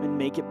worship and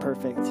make it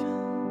perfect.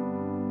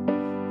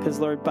 Because,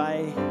 Lord,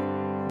 by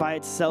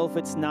itself,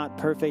 it's not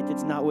perfect.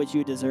 It's not what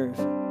you deserve.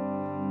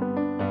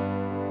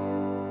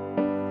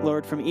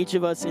 Lord, from each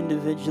of us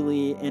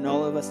individually and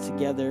all of us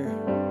together,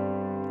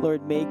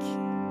 Lord, make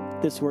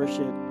this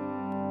worship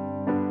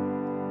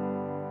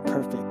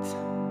perfect.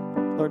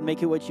 Lord,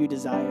 make it what you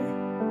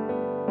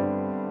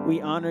desire. We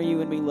honor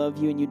you and we love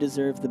you, and you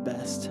deserve the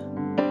best.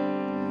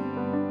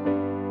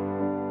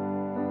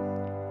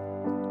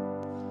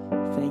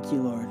 Thank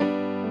you, Lord.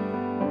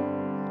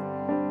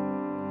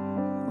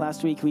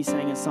 Last week we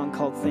sang a song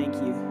called Thank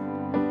You,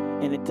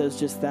 and it does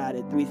just that.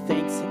 It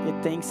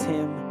thanks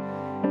him,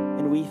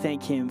 and we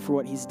thank him for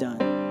what he's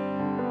done.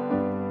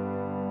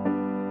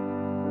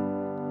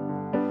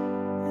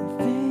 And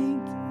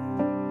thank you,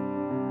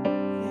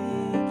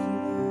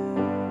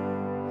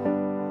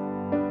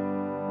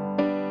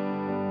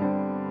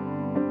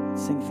 Lord.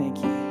 Sing thank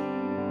you.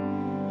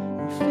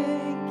 And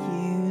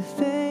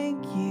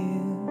thank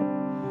you,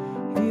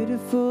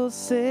 beautiful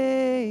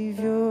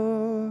Savior.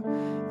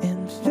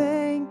 And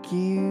thank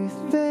you,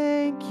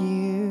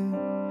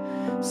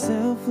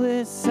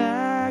 selfless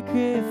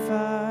sacrifice.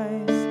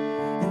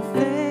 And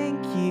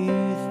thank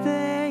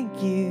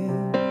you,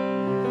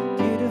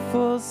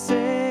 beautiful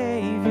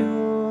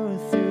Savior.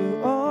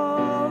 Through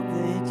all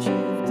that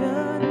you've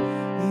done,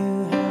 you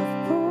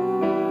have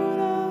poured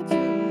out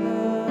your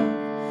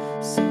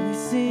love. So we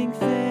sing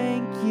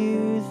thank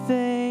you,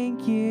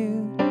 thank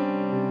you,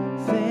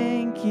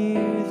 thank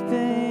you,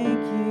 thank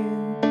you,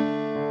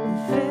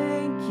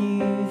 thank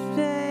you,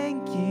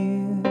 thank you,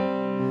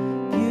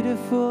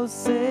 beautiful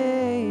Savior.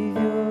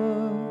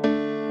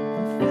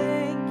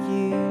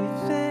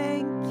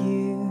 Thank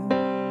you,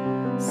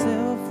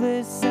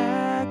 selfless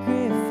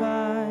sacrifice.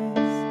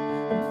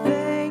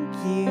 Thank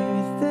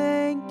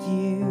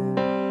you,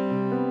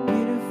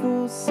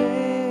 beautiful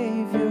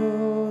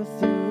Savior.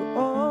 Through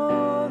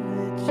all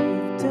that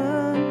you've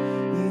done,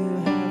 you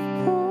have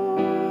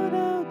poured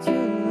out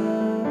your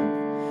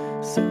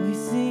love. So we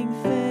sing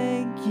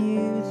thank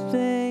you,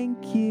 thank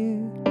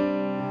you,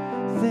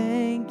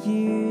 thank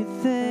you,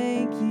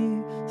 thank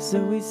you. So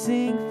we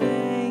sing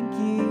thank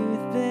you,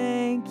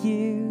 thank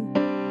you,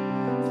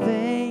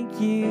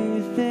 thank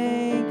you,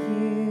 thank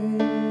you.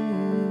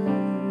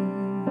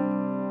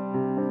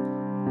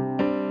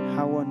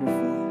 How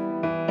wonderful.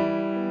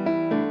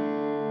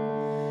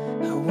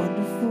 How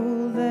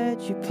wonderful that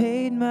you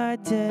paid my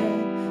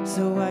debt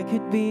so I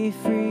could be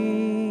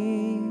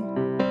free.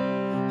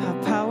 How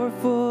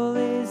powerful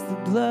is the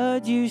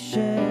blood you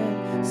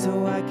shed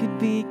so I could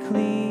be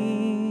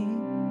clean.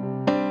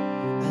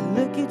 I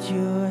look at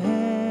your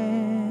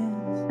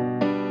hands,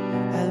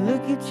 I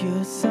look at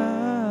your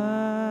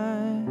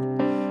side.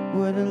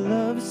 What a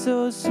love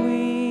so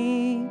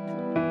sweet,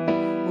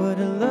 what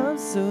a love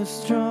so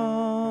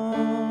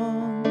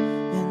strong.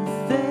 And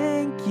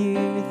thank you,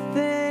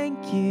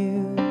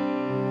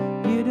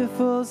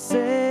 beautiful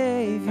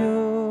Savior.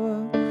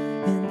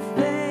 And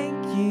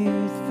thank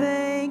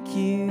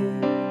you,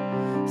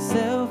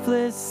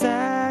 selfless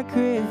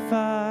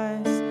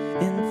sacrifice.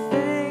 And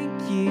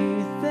thank you,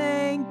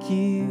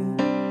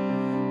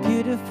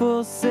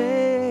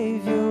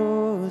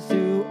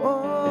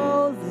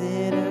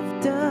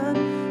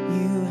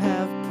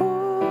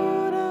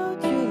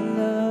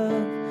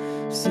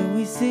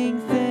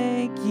 sing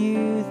thank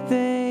you,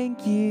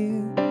 thank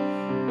you,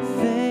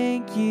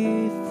 thank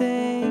you,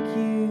 thank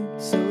you.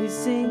 So we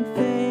sing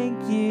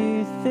thank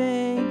you,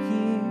 thank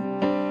you,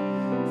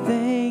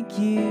 thank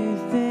you,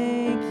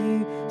 thank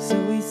you. So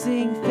we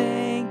sing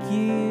thank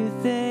you,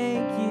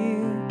 thank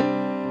you,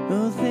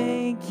 oh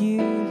thank you,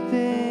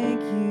 thank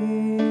you.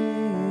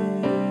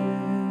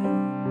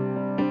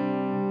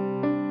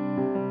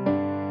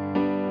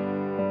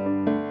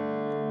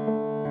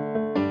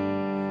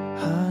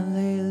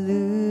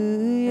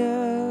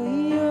 Hallelujah,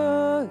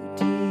 you're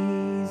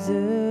deserving.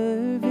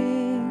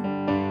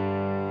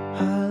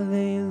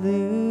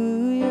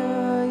 Hallelujah,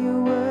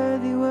 you're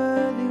worthy,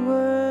 worthy,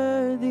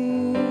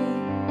 worthy.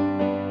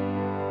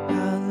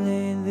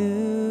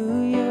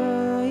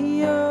 Hallelujah,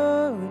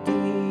 you're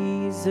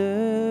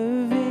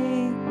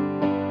deserving.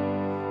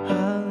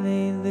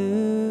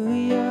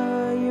 Hallelujah,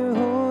 you're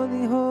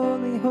holy,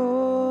 holy,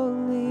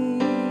 holy.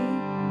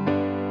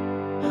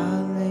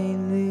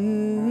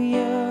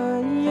 Hallelujah,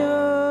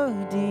 you're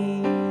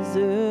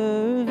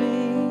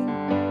deserving.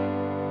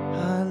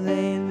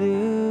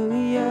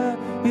 Hallelujah,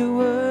 you're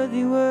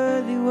worthy,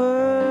 worthy,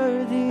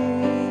 worthy.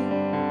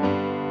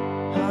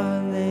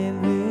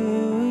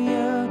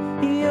 Hallelujah,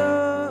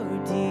 you're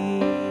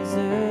deserving.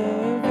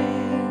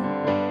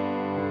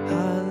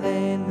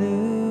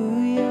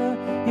 Hallelujah,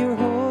 you're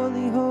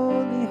holy,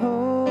 holy,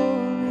 holy.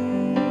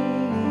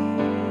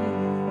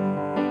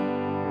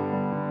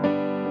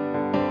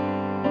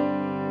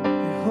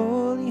 You're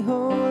holy,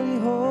 holy,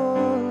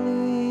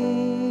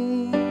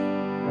 holy.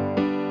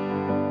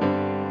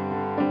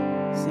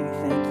 Sing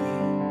thank you.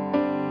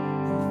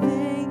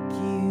 Thank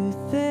you,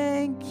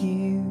 thank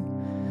you,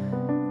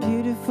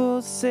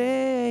 beautiful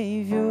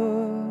Savior.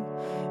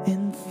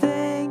 And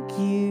thank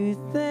you,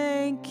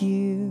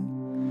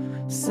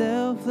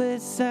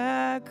 selfless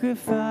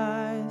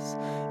sacrifice.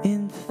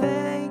 And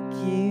thank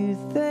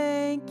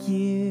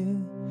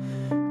you,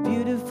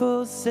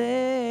 beautiful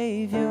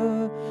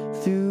Savior.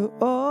 Through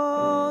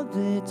all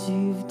that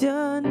you've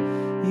done,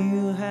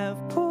 you have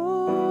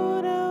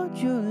poured out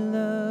your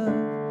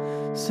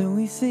love. So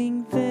we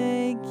sing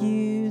thank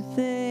you,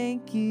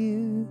 thank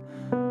you,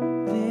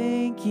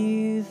 thank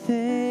you,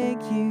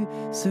 thank you.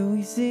 So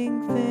we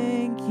sing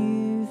thank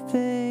you,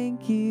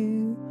 thank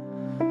you,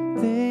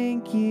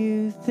 thank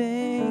you,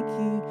 thank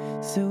you.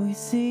 So we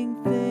sing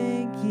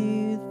thank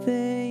you,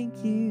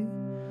 thank you,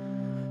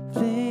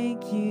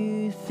 thank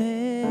you,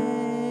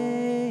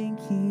 thank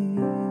you.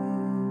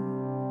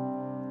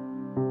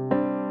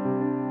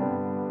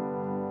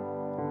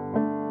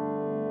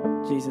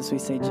 Jesus, we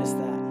say just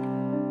that.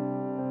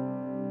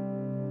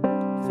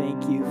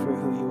 Thank you for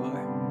who you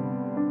are.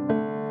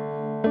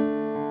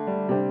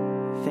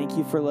 Thank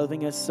you for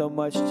loving us so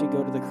much to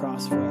go to the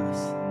cross for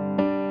us.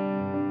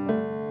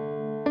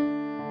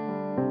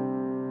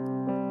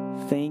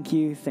 Thank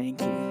you,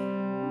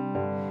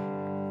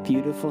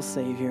 beautiful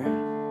Savior.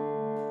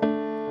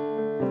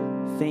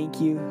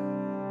 Thank you,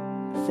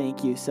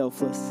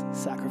 selfless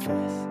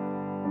sacrifice.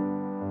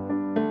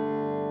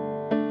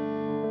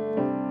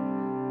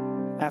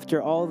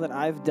 After all that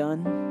I've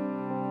done,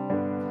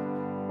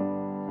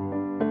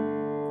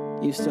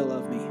 you still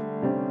love me.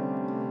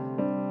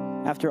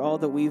 After all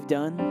that we've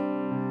done,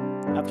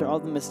 after all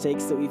the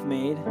mistakes that we've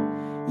made,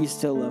 you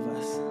still love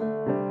us.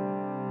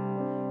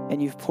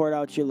 And you've poured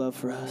out your love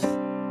for us.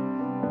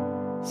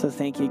 So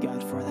thank you,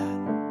 God, for that.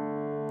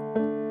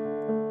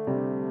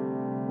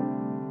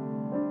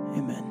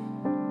 Amen.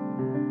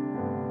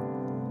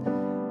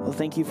 Well,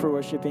 thank you for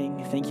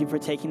worshiping. Thank you for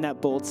taking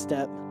that bold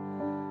step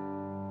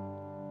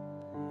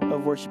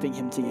of worshiping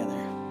him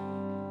together.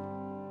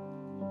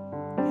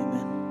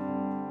 Amen.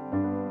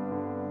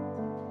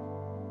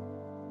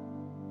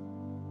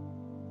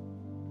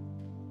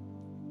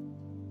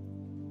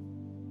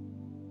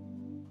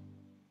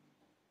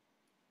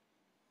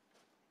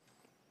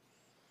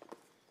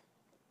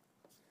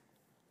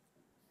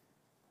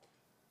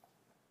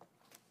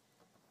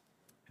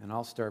 And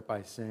I'll start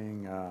by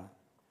saying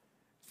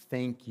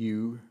thank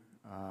you.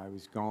 I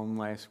was gone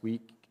last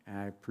week, and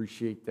I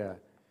appreciate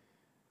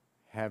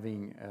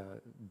having a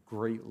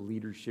great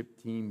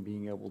leadership team,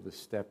 being able to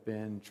step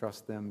in,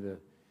 trust them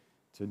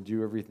to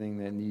do everything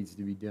that needs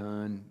to be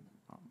done.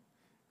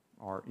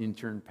 Our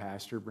intern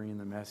pastor bringing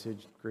the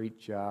message, great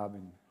job,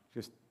 and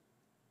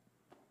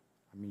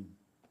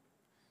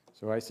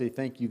so I say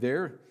thank you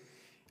there.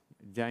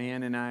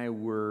 Diane and I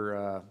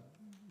were,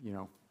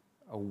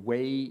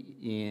 away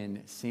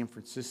in San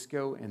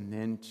Francisco, and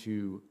then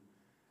to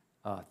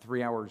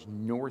 3 hours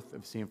north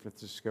of San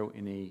Francisco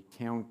in a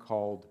town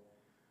called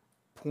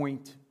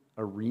Point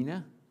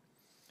Arena.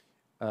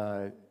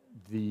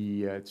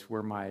 It's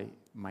where my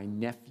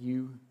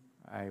nephew,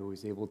 I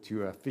was able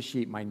to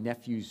officiate my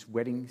nephew's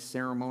wedding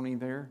ceremony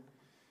there,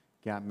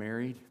 got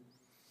married.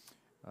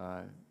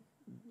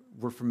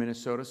 We're from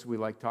Minnesota, so we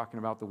like talking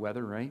about the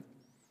weather, right?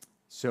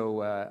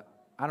 So I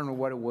don't know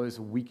what it was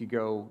a week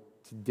ago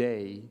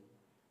today,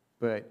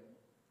 but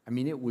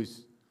it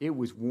was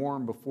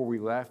warm before we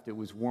left. It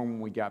was warm when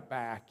we got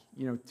back.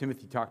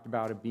 Timothy talked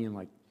about it being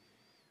like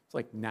It's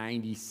like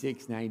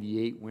 96,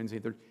 98 Wednesday,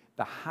 Thursday.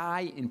 The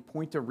high in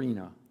Point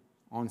Arena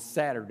on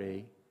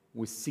Saturday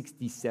was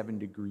 67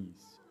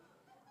 degrees.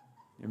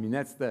 I mean,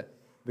 that's the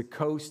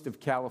coast of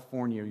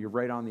California. You're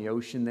right on the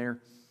ocean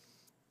there.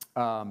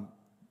 They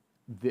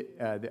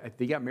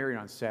got married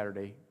on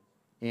Saturday,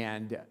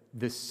 and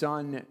the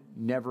sun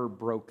never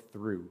broke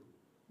through.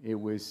 It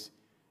was,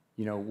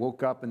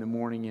 woke up in the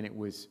morning, and it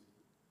was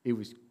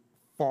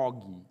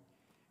foggy.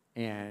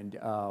 And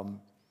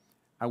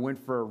I went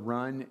for a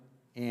run,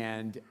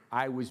 and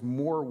I was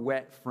more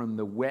wet from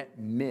the wet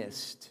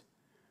mist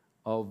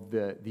of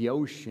the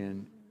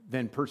ocean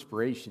than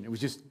perspiration. It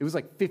was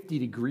like 50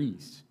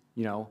 degrees,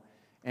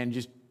 and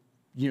just,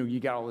 you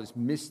got all this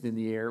mist in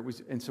the air.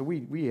 And so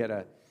we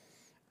had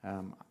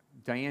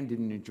Diane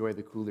didn't enjoy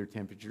the cooler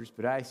temperatures,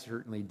 but I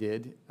certainly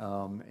did.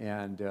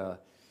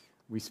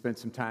 We spent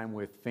some time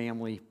with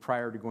family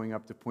prior to going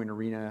up to Point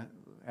Arena.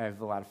 I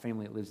have a lot of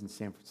family that lives in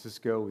San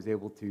Francisco. I was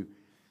able to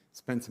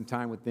spend some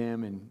time with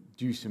them and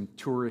do some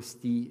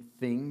touristy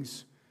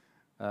things.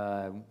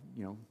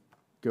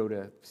 Go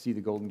to see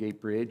the Golden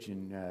Gate Bridge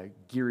and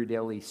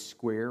Ghirardelli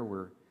Square.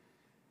 Where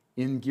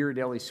in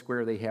Ghirardelli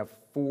Square they have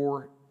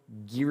 4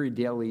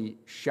 Ghirardelli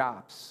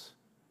shops,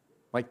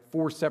 like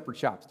 4 separate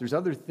shops. There's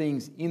other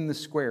things in the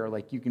square,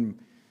 like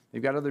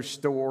they've got other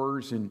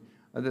stores and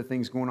other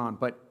things going on.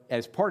 But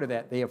as part of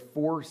that, they have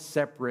 4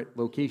 separate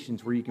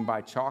locations where you can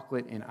buy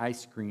chocolate and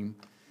ice cream.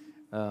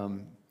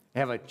 They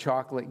have a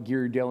chocolate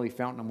Ghirardelli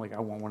fountain. I'm like, I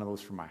want one of those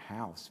for my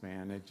house,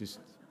 man. It just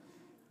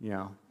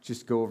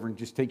go over and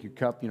just take your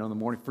cup, in the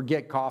morning.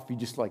 Forget coffee,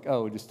 just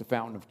a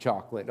fountain of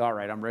chocolate. All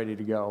right, I'm ready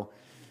to go.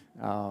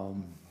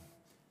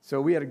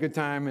 So we had a good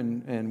time,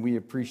 and we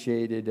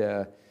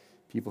appreciated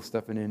people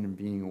stepping in and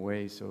being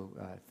away. So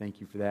thank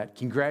you for that.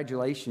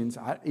 Congratulations.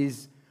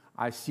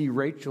 I see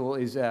Rachel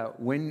is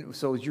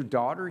so is your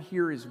daughter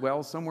here as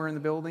well somewhere in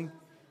the building?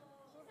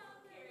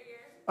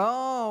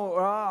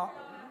 Oh,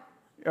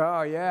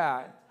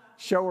 yeah.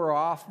 Show her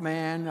off,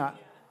 man.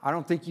 I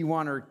don't think you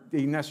want her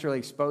necessarily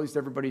exposed to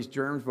everybody's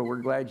germs, but we're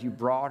glad you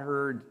brought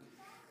her.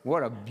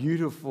 What a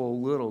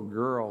beautiful little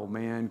girl,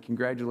 man.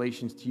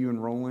 Congratulations to you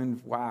and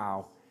Roland.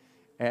 Wow.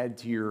 Add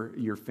to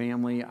your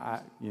family. I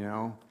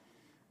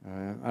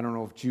don't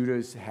know if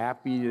Judah's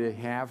happy to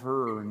have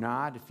her or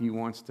not, if he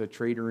wants to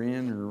trade her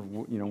in or,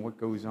 what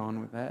goes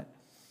on with that.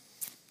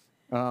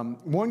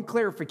 One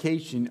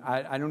clarification,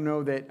 I don't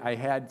know that I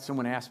had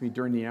someone ask me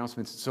during the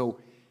announcements. So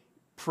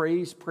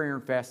praise, prayer,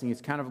 and fasting, it's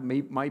kind of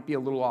might be a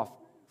little off.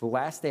 The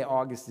last day of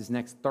August is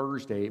next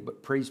Thursday,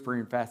 but praise,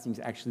 prayer, and fasting is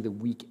actually the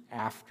week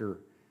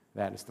after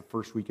that. It's the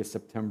first week of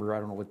September. I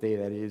don't know what day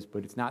that is,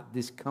 but it's not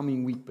this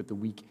coming week, but the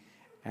week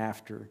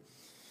after.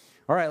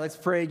 All right, let's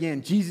pray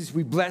again. Jesus,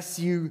 we bless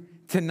you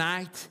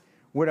tonight.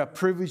 What a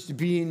privilege to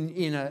be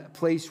in a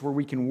place where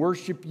we can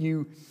worship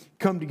you,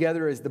 come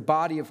together as the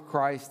body of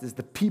Christ, as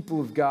the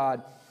people of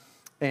God,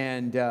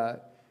 and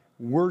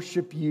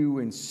worship you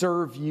and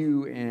serve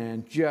you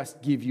and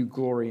just give you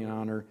glory and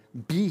honor.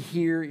 Be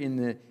here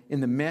in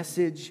the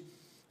message.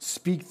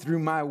 Speak through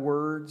my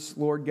words,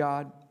 Lord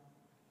God.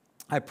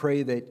 I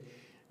pray that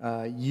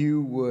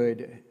you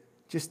would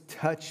just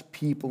touch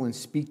people and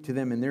speak to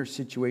them in their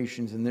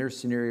situations and their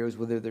scenarios,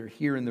 whether they're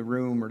here in the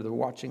room or they're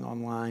watching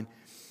online.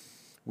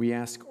 We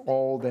ask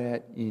all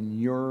that in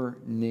your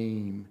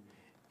name.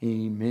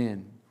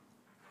 Amen.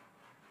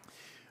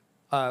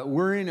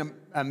 We're in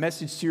a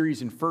message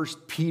series in 1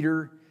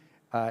 Peter,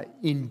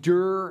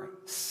 Endure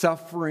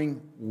Suffering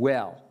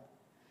Well.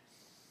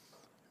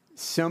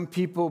 Some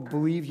people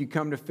believe you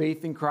come to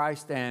faith in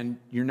Christ and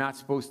you're not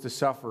supposed to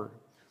suffer.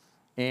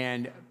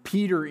 And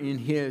Peter, in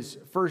his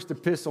first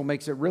epistle,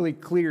 makes it really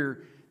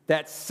clear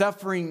that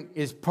suffering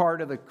is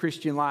part of the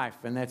Christian life,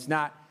 and that's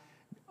not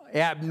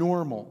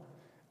abnormal.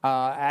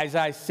 As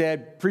I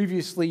said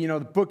previously,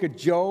 the book of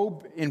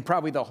Job and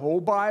probably the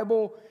whole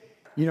Bible,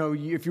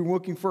 if you're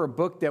looking for a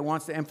book that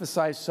wants to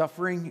emphasize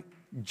suffering,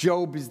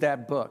 Job is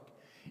that book.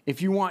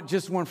 If you want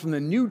just one from the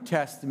New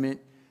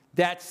Testament,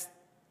 that's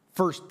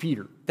 1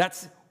 Peter.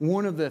 That's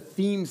one of the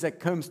themes that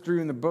comes through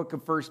in the book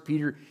of 1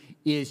 Peter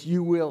is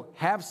you will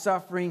have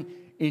suffering,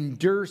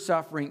 endure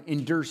suffering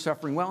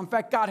well. In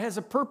fact, God has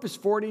a purpose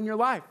for it in your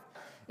life.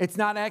 It's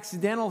not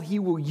accidental. He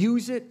will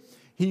use it.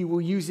 He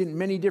will use it in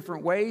many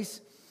different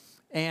ways.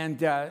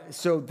 And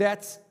so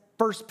that's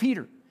 1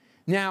 Peter.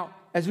 Now,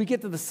 as we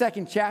get to the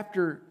second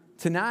chapter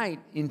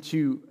tonight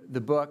into the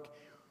book,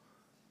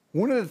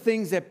 one of the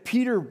things that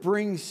Peter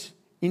brings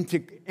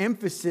into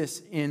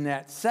emphasis in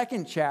that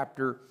second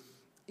chapter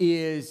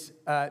is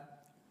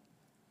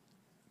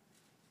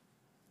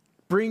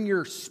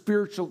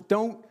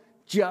don't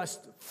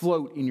just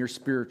float in your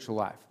spiritual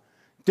life.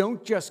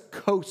 Don't just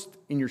coast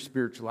in your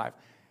spiritual life.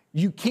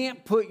 You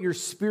can't put your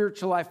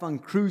spiritual life on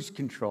cruise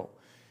control.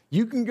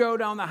 You can go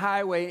down the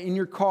highway in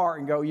your car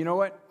and go, you know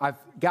what? I've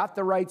got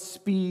the right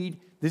speed.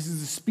 This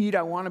is the speed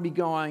I want to be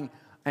going,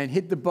 and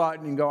hit the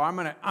button and go, I'm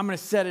gonna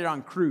set it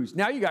on cruise.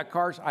 Now you got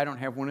cars, I don't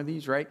have one of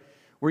these, right?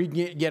 Where you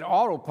can get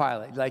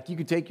autopilot. Like you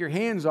can take your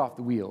hands off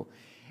the wheel.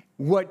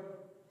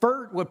 What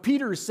what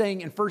Peter is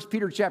saying in 1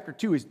 Peter chapter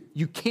 2 is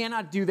you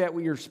cannot do that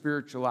with your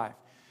spiritual life.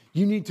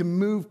 You need to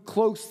move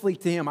closely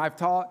to him. I've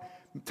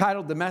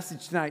titled the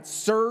message tonight,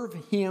 Serve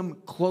Him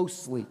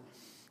Closely.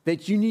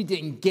 That you need to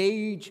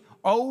engage,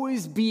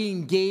 always be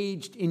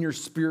engaged in your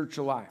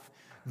spiritual life.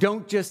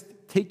 Don't just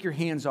take your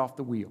hands off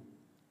the wheel.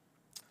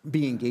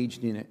 Be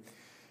engaged in it.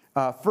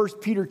 1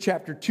 Peter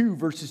chapter 2,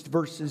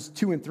 verses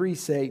 2 and 3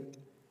 say,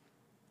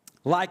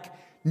 like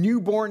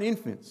newborn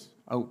infants.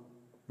 Oh,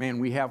 man,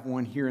 we have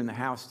one here in the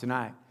house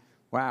tonight.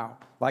 Wow.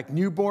 Like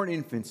newborn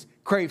infants,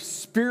 crave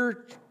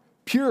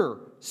pure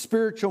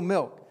spiritual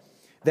milk,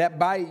 that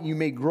by it you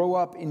may grow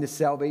up into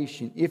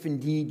salvation, if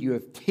indeed you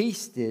have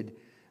tasted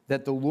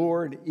that the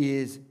Lord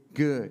is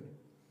good.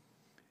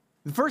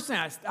 The first thing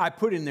I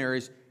put in there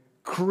is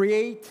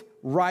create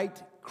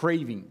right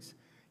cravings.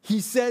 He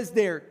says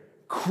there,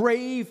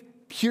 crave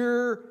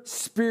pure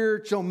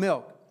spiritual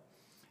milk.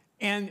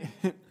 And,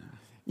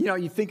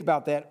 you think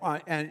about that,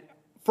 and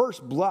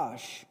first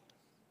blush,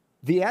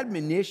 the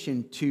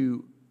admonition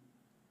to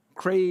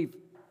crave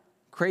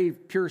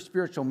pure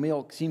spiritual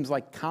milk seems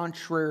like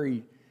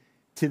contrary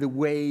to the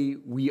way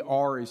we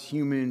are as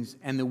humans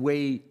and the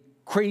way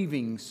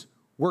cravings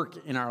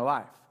work in our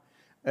life.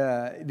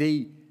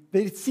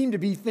 Cravings seem to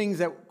be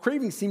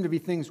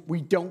things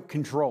we don't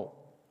control.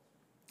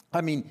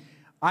 I mean,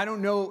 I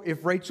don't know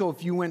if Rachel,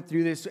 if you went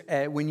through this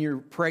when you're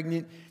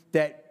pregnant,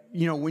 that,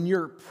 when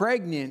you're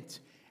pregnant,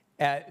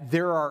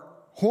 there are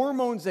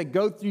hormones that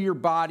go through your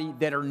body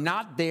that are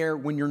not there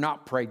when you're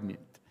not pregnant.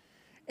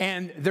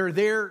 And they're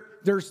there.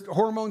 There's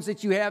hormones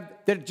that you have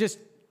that just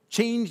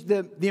change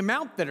the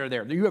amount that are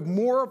there. You have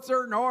more of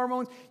certain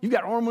hormones. You've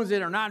got hormones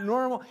that are not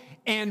normal.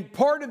 And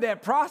part of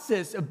that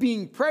process of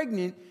being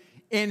pregnant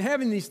and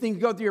having these things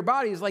go through your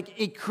body is like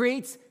it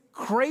creates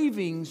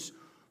cravings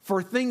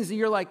for things that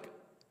you're like,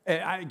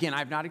 again,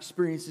 I've not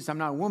experienced this. I'm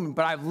not a woman,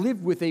 but I've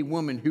lived with a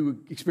woman who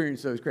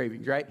experienced those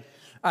cravings, right?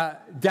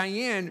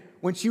 Diane,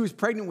 when she was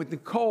pregnant with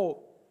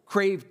Nicole,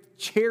 craved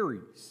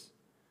cherries.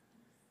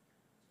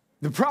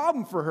 The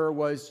problem for her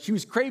was she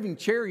was craving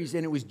cherries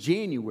and it was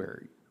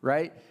January,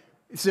 right?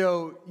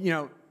 So,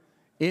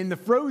 in the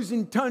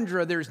frozen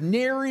tundra, there's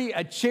nary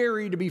a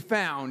cherry to be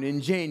found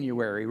in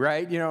January,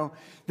 right?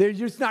 They're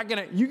just not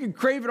you can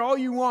crave it all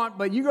you want,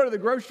 but you go to the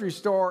grocery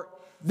store,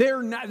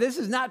 this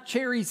is not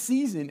cherry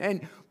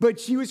season. But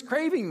she was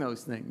craving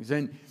those things.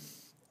 And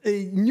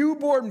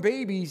newborn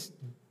babies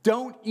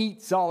don't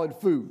eat solid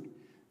food.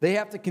 They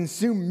have to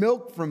consume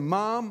milk from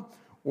mom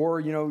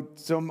or,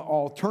 some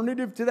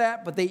alternative to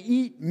that, but they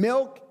eat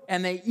milk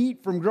and they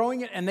eat from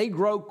growing it and they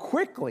grow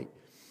quickly.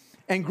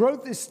 And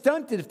growth is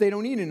stunted if they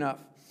don't eat enough.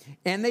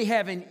 And they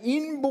have an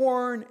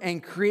inborn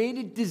and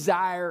created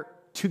desire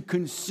to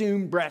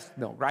consume breast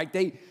milk,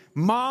 right?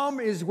 Mom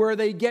is where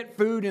they get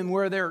food and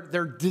where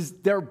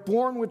they're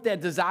born with that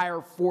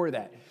desire for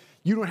that.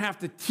 You don't have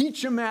to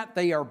teach them that.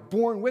 They are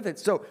born with it.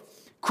 So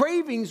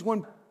cravings,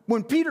 when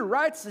Peter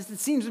writes this, it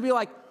seems to be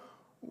like,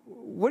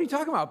 what are you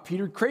talking about,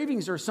 Peter?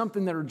 Cravings are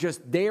something that are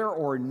just there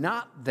or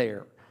not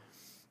there.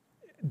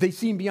 They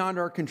seem beyond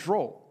our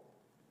control.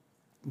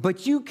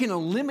 But you can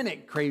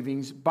eliminate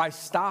cravings by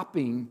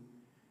stopping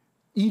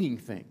eating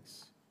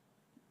things.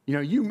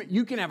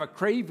 You can have a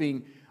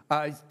craving.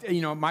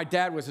 My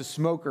dad was a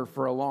smoker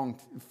for a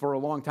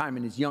long time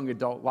in his young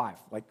adult life.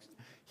 Like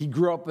he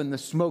grew up in the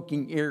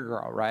smoking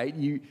era, right?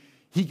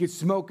 He could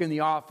smoke in the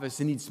office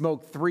and he'd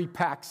smoke 3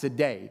 packs a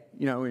day,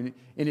 in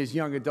his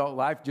young adult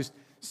life. Just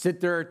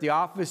sit there at the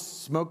office,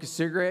 smoke a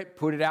cigarette,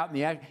 put it out in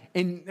the air,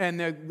 and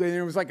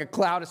there was like a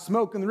cloud of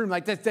smoke in the room.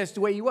 Like that's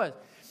the way he was.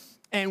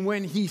 And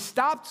when he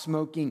stopped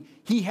smoking,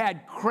 he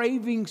had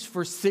cravings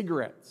for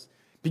cigarettes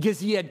because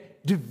he had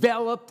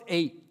developed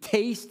a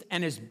taste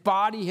and his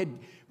body had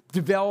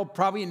developed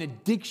probably an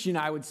addiction,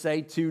 I would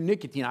say, to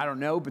nicotine. I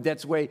don't know, but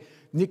that's the way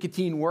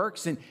nicotine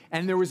works. And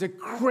there was a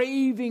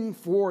craving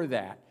for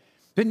that.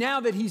 But now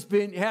that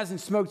hasn't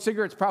smoked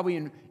cigarettes probably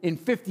in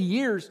 50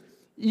 years,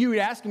 you would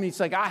ask him,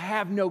 he's like, I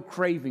have no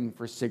craving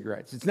for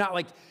cigarettes. It's not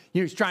like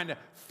he's trying to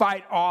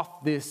fight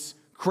off this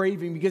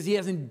craving because he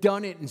hasn't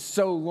done it in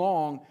so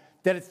long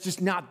that it's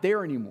just not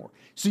there anymore.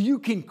 So you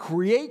can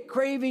create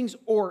cravings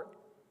or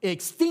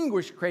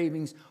extinguish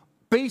cravings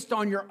based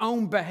on your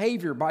own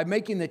behavior by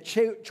making the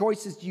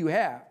choices you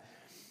have.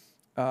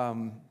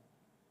 Has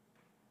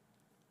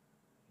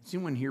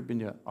anyone here been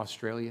to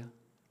Australia?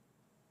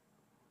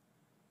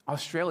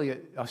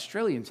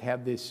 Australians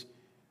have this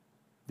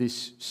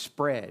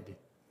spread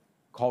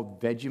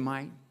called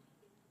Vegemite.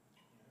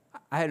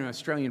 I had an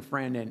Australian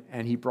friend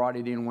and he brought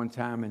it in one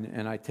time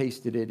and I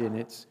tasted it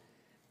and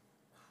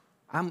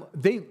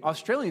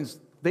Australians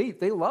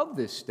love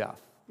this stuff.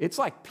 It's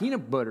like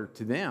peanut butter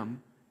to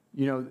them,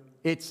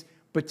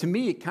 but to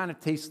me it kind of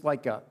tastes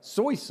like a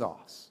soy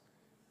sauce.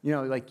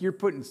 Like you're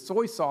putting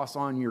soy sauce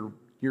on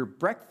your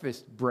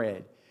breakfast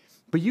bread.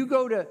 But you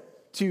go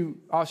to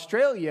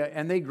Australia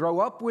and they grow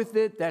up with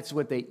it. That's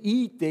what they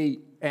eat.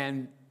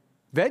 And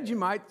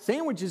Vegemite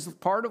sandwiches is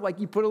part of, like,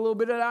 you put a little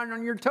bit of that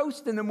on your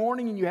toast in the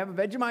morning and you have a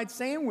Vegemite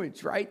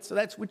sandwich, right? So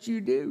that's what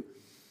you do.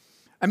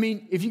 I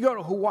mean, if you go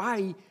to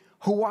Hawaii,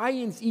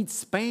 Hawaiians eat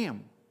Spam,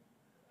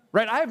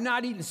 right? I have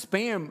not eaten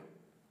Spam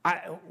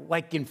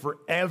like in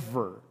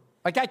forever.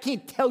 Like, I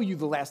can't tell you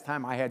the last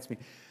time I had Spam.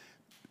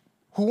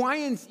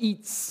 Hawaiians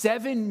eat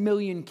 7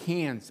 million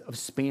cans of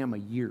Spam a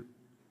year.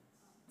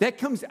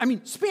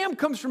 Spam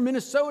comes from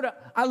Minnesota.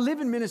 I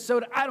live in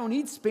Minnesota. I don't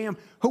eat Spam.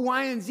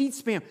 Hawaiians eat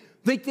Spam.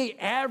 Like, they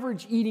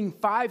average eating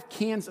 5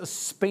 cans of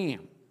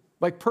Spam,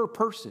 like, per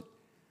person.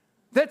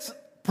 That's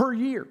per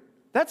year.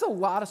 That's a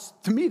lot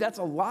to me, that's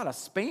a lot of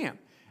Spam.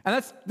 And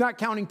that's not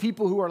counting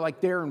people who are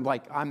like there and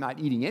like, I'm not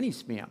eating any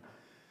Spam.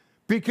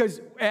 Because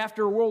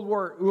during World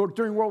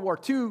War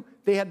II,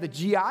 they had the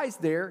GIs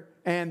there,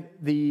 and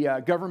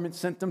the government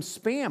sent them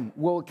Spam.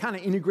 Well, it kind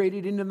of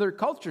integrated into their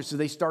culture, so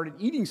they started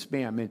eating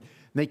Spam, and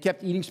they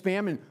kept eating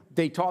Spam, and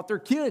they taught their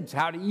kids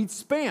how to eat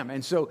Spam.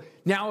 And so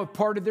now a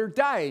part of their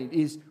diet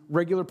is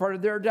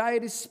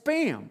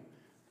Spam.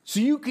 So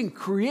you can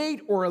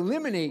create or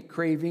eliminate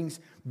cravings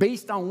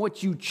based on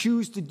what you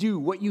choose to do,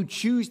 what you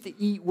choose to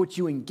eat, what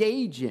you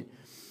engage in.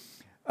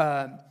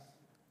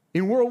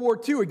 In World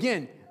War II,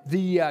 again,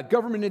 the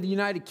government of the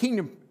United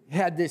Kingdom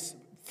had this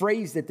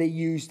phrase that they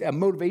used, a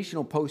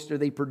motivational poster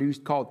they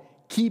produced called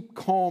 "Keep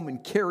Calm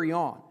and Carry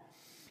On."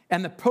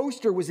 And the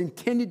poster was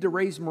intended to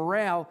raise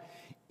morale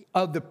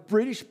of the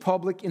British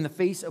public in the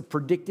face of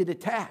predicted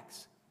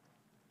attacks.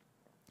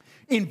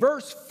 In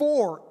verse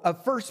 4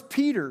 of 1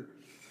 Peter,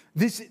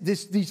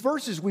 these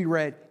verses we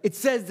read, it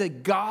says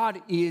that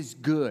God is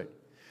good.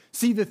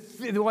 See,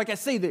 like I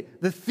say,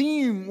 the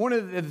theme, one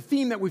of the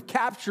theme that we've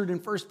captured in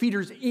 1 Peter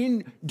is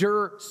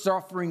endure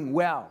suffering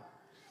well.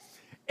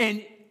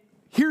 And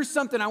here's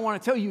something I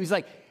want to tell you. He's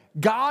like,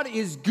 God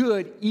is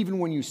good even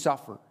when you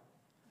suffer.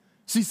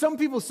 See, some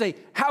people say,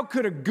 how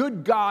could a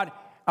good God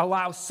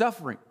allow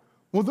suffering?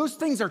 Well, those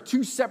things are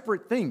two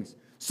separate things.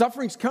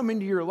 Sufferings come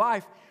into your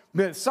life.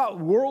 The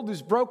world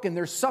is broken.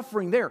 There's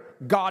suffering there.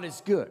 God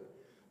is good.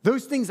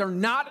 Those things are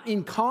not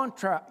in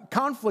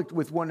conflict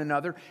with one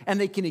another, and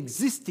they can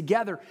exist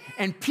together.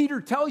 And Peter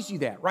tells you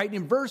that, right?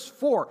 In verse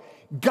 4,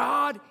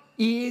 God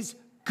is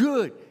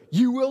good.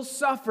 You will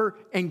suffer,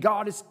 and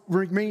God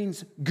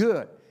remains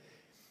good.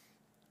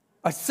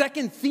 A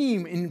second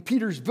theme in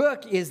Peter's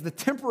book is the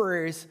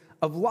temporaries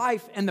of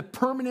life and the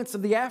permanence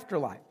of the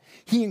afterlife.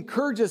 He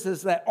encourages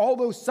us that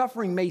although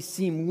suffering may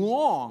seem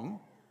long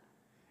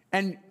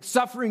and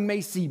suffering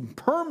may seem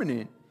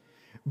permanent,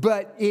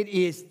 but it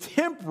is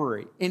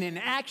temporary. And in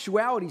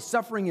actuality,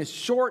 suffering is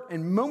short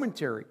and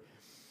momentary.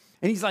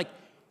 And he's like,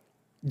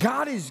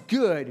 God is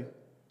good.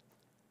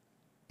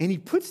 And he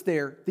puts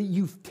there that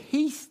you've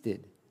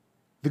tasted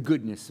the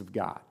goodness of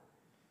God.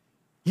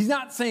 He's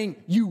not saying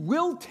you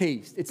will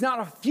taste. It's not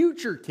a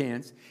future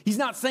tense. He's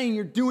not saying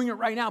you're doing it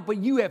right now, but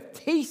you have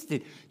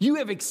tasted. You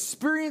have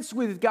experienced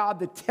with God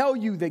to tell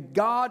you that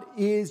God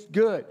is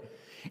good.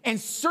 And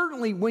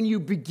certainly when you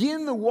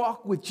begin the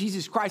walk with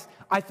Jesus Christ,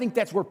 I think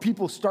that's where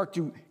people start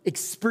to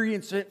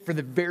experience it for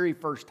the very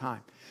first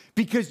time.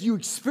 Because you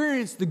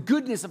experience the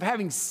goodness of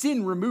having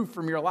sin removed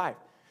from your life.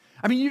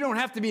 I mean, you don't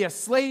have to be a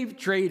slave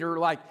trader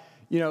like,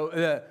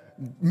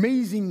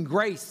 Amazing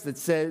Grace that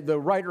said, the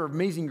writer of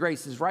Amazing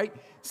Grace is right,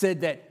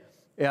 said that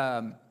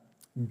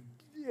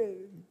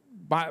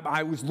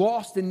I was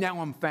lost and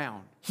now I'm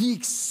found. He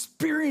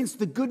experienced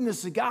the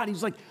goodness of God. He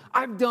was like,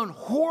 I've done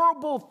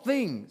horrible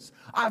things.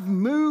 I've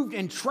moved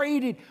and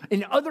traded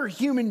in other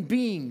human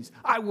beings.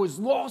 I was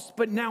lost,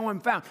 but now I'm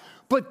found.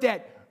 But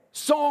that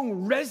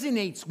song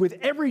resonates with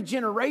every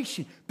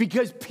generation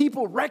because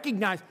people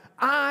recognize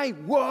I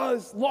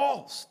was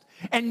lost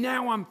and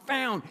now I'm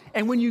found.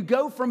 And when you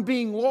go from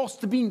being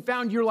lost to being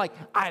found, you're like,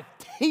 I've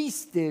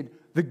tasted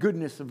the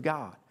goodness of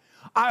God.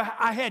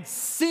 I had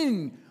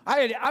sin.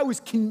 I was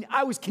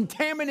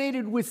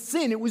contaminated with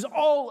sin. It was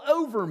all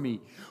over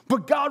me.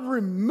 But God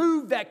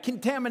removed that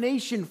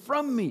contamination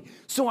from me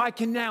so I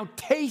can now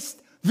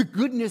taste the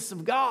goodness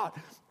of God.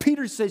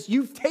 Peter says,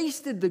 you've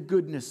tasted the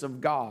goodness of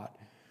God.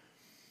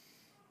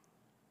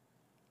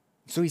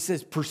 So he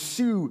says,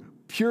 pursue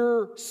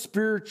pure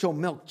spiritual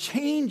milk.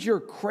 Change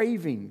your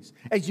cravings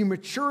as you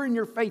mature in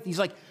your faith. He's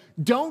like,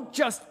 don't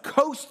just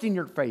coast in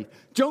your faith.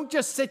 Don't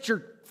just set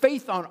your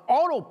faith on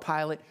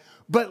autopilot,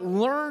 but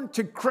learn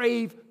to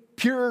crave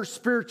pure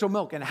spiritual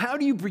milk. And how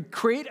do you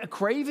create a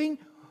craving?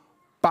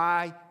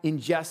 By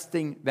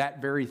ingesting that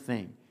very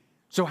thing.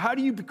 So how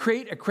do you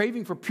create a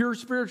craving for pure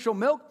spiritual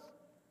milk?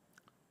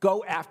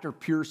 Go after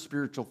pure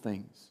spiritual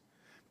things.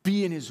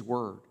 Be in His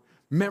Word.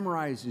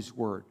 Memorize His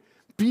Word.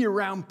 Be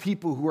around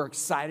people who are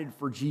excited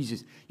for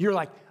Jesus. You're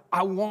like,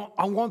 I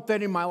want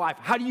that in my life.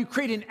 How do you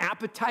create an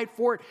appetite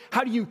for it?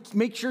 How do you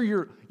make sure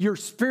your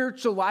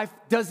spiritual life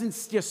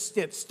doesn't just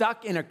get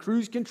stuck in a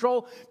cruise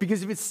control?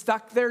 Because if it's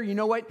stuck there, you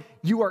know what?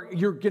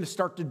 You're going to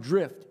start to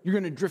drift. You're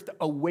going to drift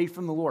away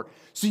from the Lord.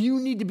 So you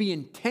need to be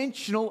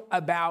intentional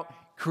about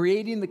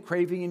creating the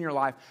craving in your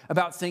life,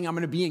 about saying, I'm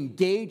going to be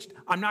engaged.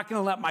 I'm not going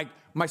to let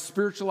my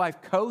spiritual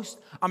life coast.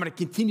 I'm going to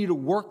continue to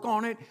work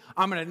on it.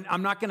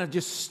 I'm not going to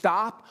just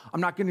stop. I'm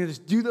not going to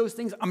just do those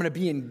things. I'm going to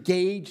be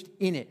engaged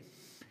in it.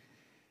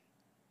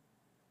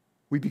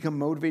 We become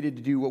motivated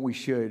to do what we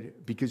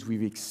should because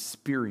we've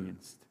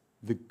experienced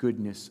the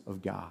goodness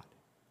of God.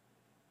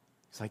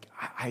 It's like,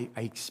 I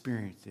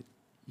experienced it.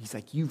 He's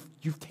like,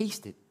 you've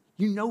tasted.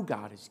 You know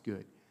God is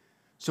good.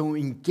 So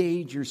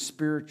engage your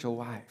spiritual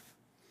life.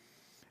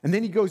 And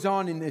then he goes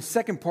on in the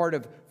second part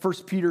of 1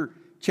 Peter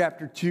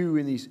chapter 2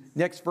 in these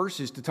next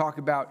verses to talk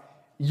about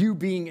you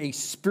being a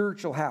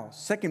spiritual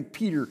house. 2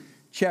 Peter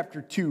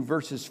chapter 2,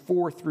 verses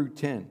 4 through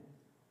 10.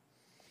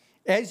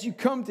 As you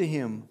come to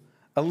him,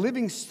 a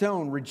living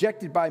stone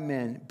rejected by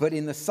men, but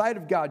in the sight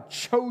of God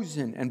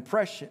chosen and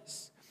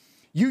precious,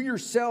 you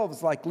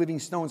yourselves, like living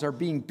stones, are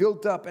being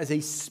built up as a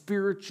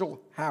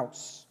spiritual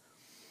house,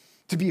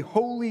 to be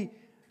holy,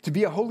 to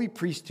be a holy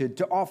priesthood,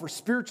 to offer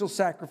spiritual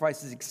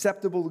sacrifices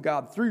acceptable to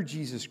God through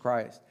Jesus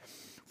Christ.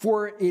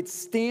 For it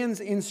stands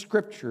in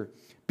Scripture,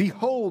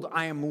 behold,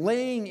 I am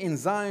laying in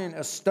Zion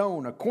a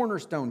stone, a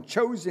cornerstone,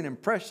 chosen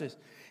and precious,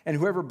 and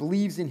whoever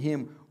believes in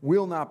him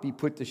will not be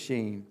put to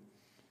shame.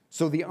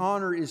 So the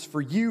honor is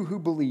for you who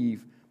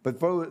believe, but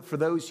for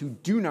those who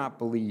do not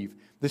believe,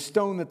 the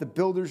stone that the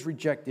builders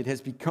rejected has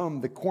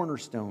become the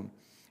cornerstone,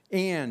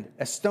 and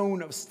a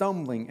stone of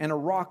stumbling and a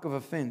rock of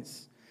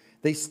offense.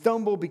 They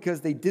stumble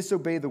because they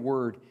disobey the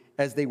word,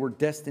 as they were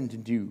destined to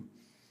do.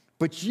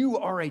 But you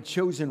are a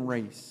chosen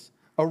race,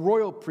 a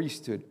royal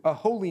priesthood, a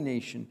holy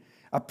nation,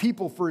 a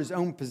people for his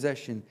own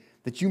possession,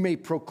 that you may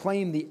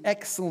proclaim the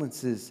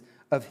excellences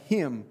of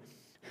him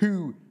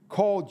who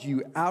called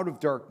you out of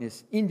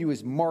darkness into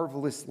his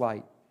marvelous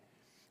light.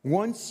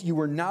 Once you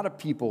were not a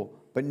people,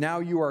 but now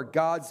you are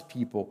God's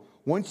people.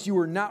 Once you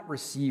were not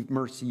received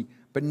mercy,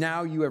 but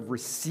now you have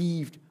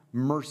received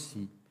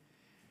mercy.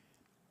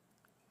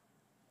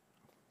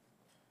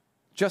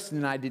 Justin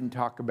and I didn't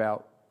talk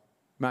about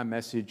my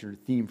message or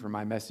theme for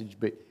my message,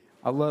 but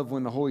I love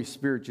when the Holy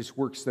Spirit just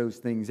works those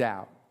things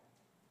out,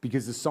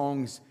 because the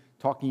song's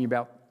talking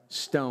about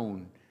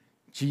stone,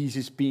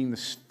 Jesus being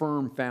the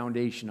firm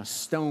foundation, a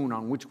stone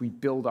on which we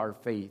build our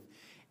faith.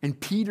 And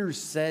Peter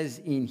says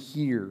in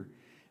here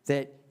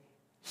that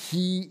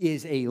he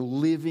is a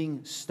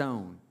living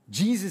stone.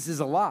 Jesus is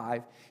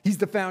alive. He's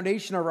the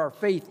foundation of our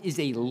faith, is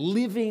a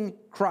living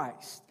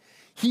Christ.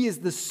 He is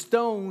the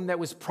stone that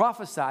was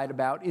prophesied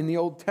about in the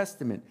Old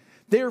Testament.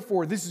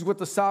 Therefore, this is what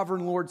the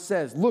sovereign Lord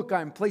says. Look,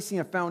 I am placing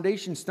a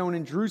foundation stone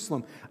in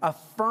Jerusalem, a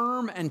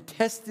firm and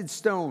tested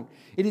stone.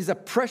 It is a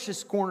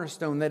precious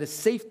cornerstone that is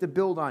safe to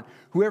build on.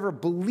 Whoever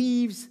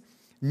believes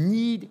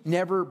need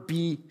never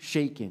be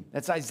shaken.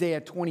 That's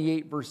Isaiah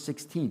 28, verse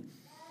 16.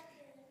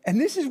 And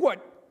this is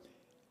what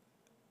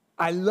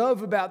I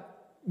love about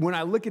when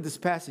I look at this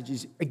passage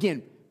is,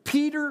 again,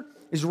 Peter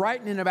is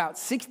writing in about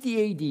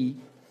 60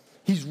 AD.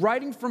 He's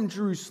writing from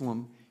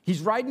Jerusalem. He's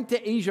writing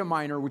to Asia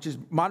Minor, which is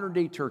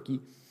modern-day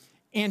Turkey,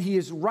 and he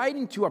is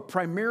writing to a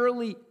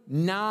primarily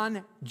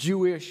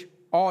non-Jewish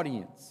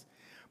audience.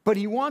 But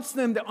he wants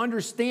them to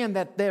understand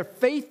that their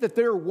faith that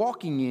they're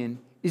walking in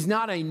is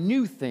not a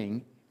new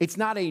thing. It's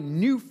not a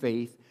new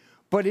faith,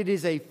 but it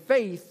is a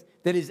faith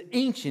that is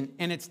ancient,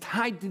 and it's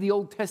tied to the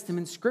Old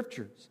Testament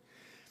scriptures.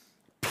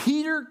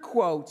 Peter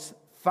quotes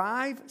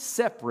 5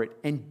 separate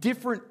and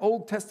different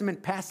Old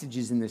Testament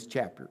passages in this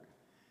chapter.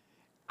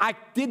 I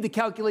did the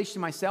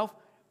calculation myself.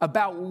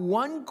 About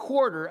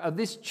 1/4 of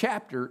this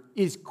chapter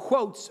is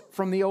quotes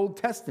from the Old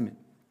Testament.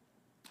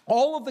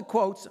 All of the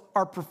quotes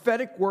are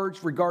prophetic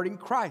words regarding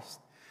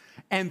Christ.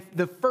 And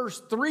the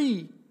first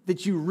 3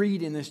 that you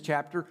read in this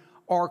chapter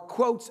are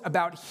quotes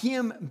about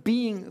him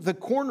being the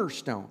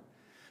cornerstone.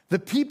 The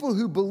people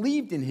who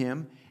believed in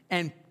him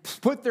and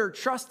put their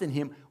trust in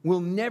him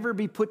will never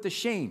be put to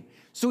shame.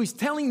 So he's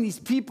telling these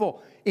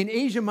people in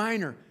Asia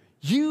Minor,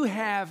 you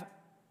have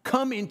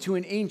come into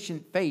an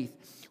ancient faith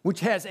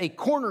which has a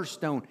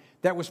cornerstone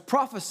that was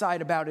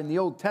prophesied about in the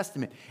Old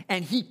Testament.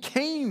 And he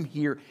came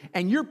here,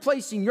 and you're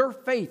placing your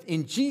faith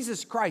in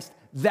Jesus Christ,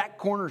 that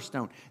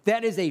cornerstone.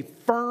 That is a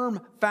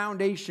firm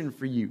foundation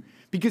for you.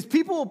 Because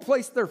people will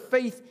place their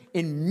faith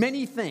in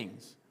many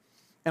things,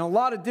 and a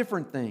lot of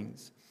different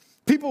things.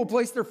 People will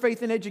place their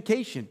faith in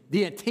education,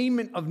 the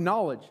attainment of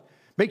knowledge.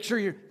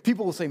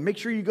 People will say, make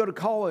sure you go to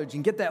college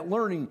and get that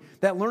learning.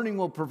 That learning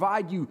will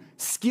provide you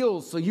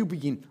skills so you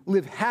can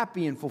live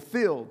happy and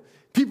fulfilled.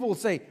 People will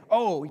say,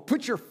 oh,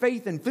 put your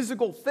faith in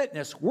physical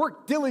fitness.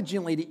 Work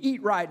diligently to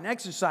eat right and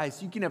exercise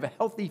so you can have a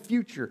healthy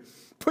future.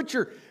 Put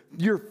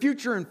your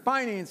future in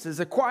finances,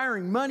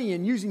 acquiring money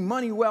and using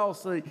money well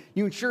so that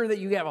you ensure that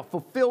you have a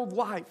fulfilled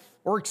life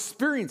or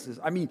experiences.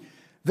 I mean,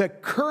 the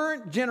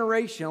current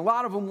generation, a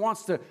lot of them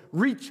wants to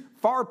reach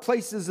far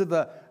places of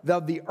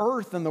the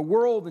earth and the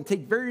world and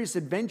take various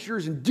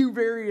adventures and do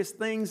various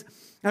things.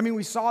 I mean,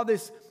 we saw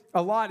this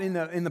a lot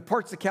in the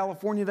parts of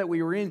California that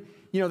we were in.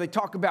 You know, they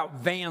talk about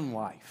van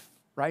life,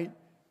 right?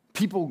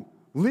 People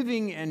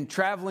living and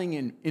traveling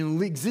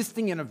and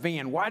existing in a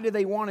van. Why do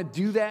they want to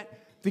do that?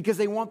 Because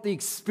they want the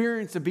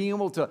experience of being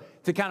able to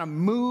kind of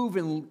move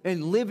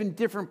and live in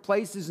different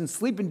places and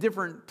sleep in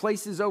different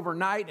places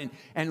overnight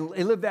and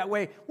live that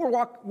way.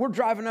 We're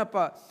driving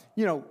up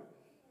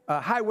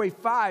Highway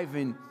 5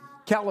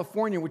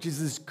 California, which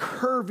is this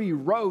curvy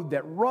road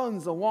that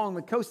runs along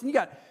the coast. And you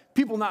got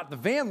people, not the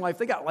van life,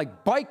 they got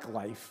like bike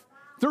life.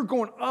 They're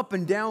going up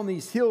and down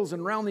these hills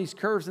and around these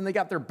curves, and they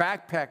got their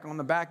backpack on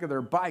the back of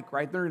their bike,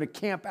 right? They're going to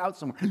camp out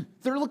somewhere.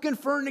 They're looking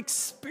for an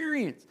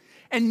experience.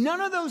 And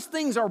none of those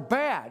things are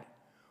bad,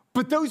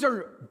 but those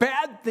are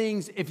bad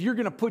things if you're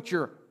going to put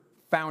your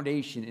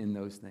foundation in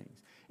those things.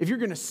 If you're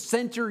going to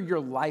center your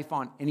life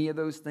on any of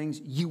those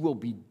things, you will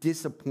be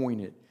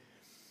disappointed.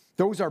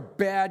 Those are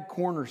bad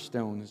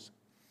cornerstones.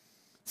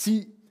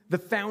 See, the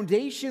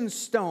foundation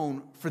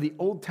stone for the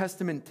Old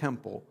Testament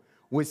temple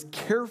was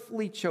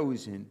carefully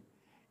chosen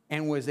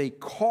and was a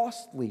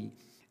costly,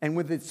 and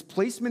with its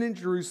placement in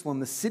Jerusalem,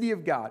 the city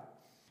of God,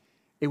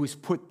 it was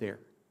put there,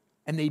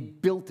 and they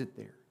built it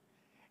there.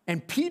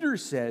 And Peter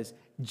says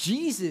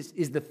Jesus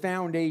is the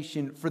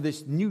foundation for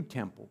this new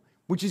temple,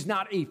 which is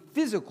not a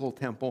physical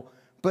temple,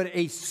 but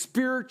a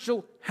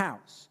spiritual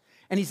house.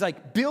 And he's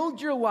like, build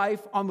your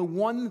life on the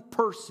one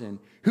person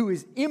who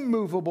is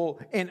immovable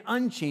and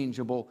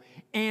unchangeable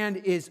and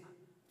is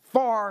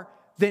far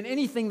than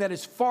anything that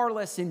is far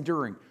less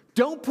enduring.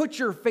 Don't put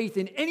your faith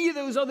in any of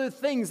those other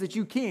things that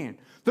you can.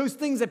 Those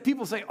things that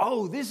people say,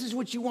 oh, this is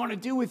what you want to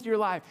do with your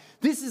life.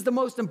 This is the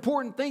most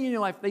important thing in your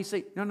life. They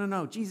say,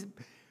 no, Jesus.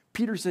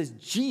 Peter says,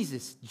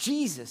 Jesus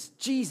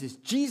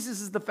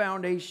is the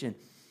foundation.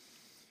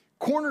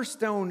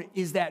 Cornerstone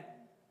is that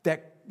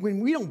when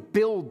we don't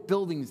build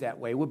buildings that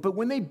way, but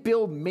when they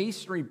build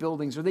masonry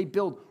buildings or they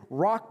build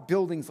rock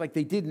buildings like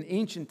they did in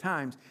ancient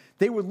times,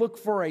 they would look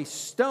for a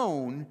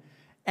stone,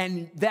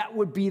 and that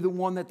would be the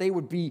one that they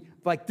would be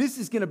like, this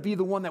is going to be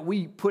the one that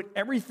we put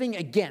everything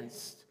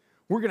against.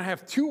 We're going to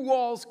have two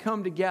walls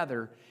come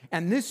together,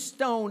 and this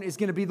stone is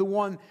going to be the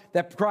one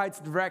that provides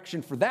the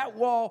direction for that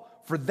wall,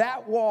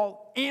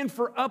 and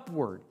for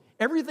upward.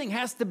 Everything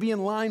has to be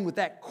in line with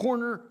that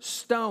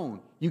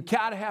cornerstone. You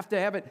gotta have to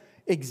have it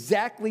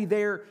exactly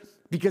there,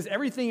 because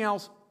everything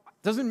else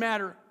doesn't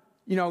matter.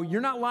 You know,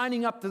 you're not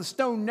lining up to the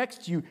stone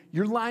next to you.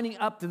 You're lining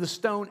up to the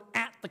stone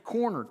at the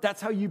corner.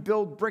 That's how you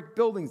build brick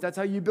buildings. That's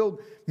how you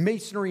build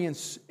masonry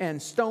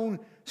and stone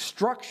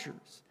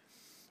structures.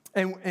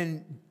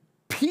 And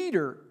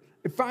Peter,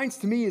 it finds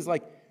to me is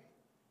like,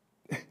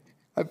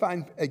 I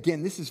find,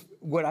 again, this is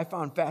what I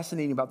found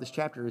fascinating about this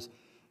chapter is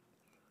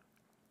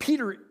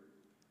Peter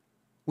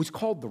was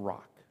called the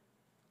rock,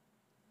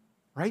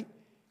 right?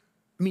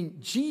 I mean,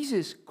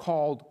 Jesus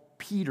called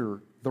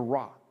Peter the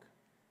rock.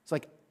 It's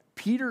like,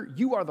 Peter,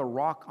 you are the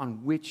rock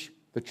on which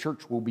the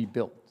church will be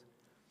built.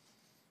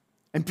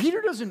 And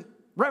Peter doesn't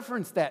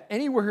reference that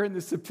anywhere in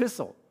this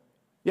epistle.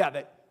 Yeah,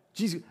 that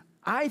Jesus,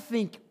 I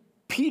think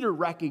Peter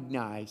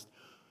recognized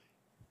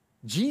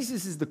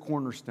Jesus is the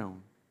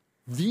cornerstone,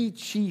 the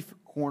chief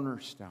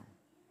cornerstone.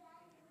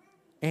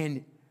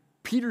 And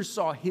Peter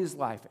saw his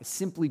life as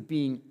simply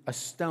being a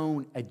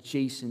stone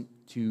adjacent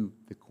to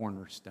the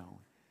cornerstone.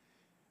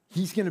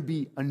 He's going to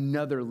be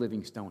another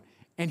living stone.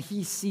 And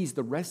he sees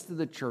the rest of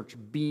the church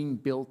being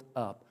built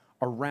up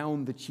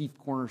around the chief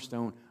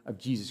cornerstone of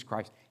Jesus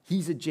Christ.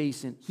 He's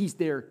adjacent. He's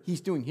there. He's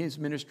doing his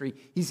ministry.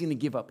 He's going to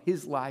give up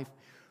his life.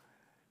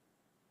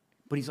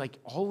 But he's like,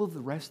 all of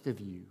the rest of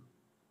you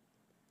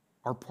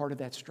are part of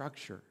that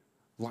structure.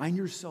 Line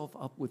yourself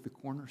up with the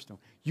cornerstone.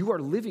 You are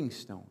living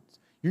stones.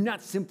 You're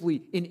not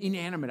simply an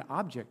inanimate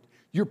object.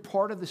 You're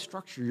part of the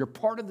structure. You're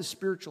part of the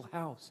spiritual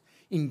house.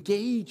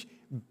 Engage.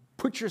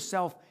 Put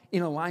yourself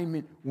in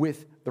alignment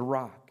with the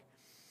rock.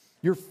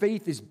 Your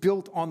faith is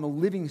built on the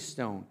living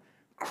stone,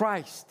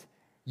 Christ.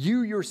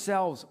 You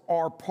yourselves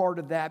are part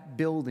of that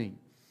building.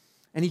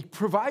 And he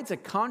provides a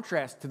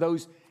contrast to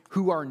those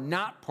who are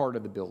not part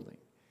of the building.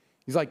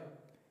 He's like,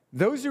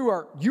 you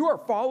are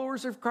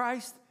followers of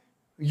Christ.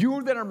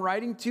 You that I'm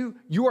writing to,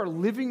 you are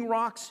living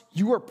rocks.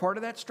 You are part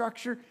of that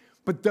structure.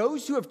 But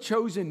those who have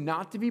chosen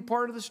not to be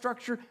part of the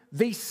structure,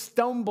 they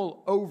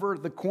stumble over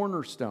the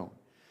cornerstone.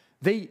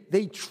 They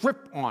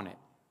trip on it.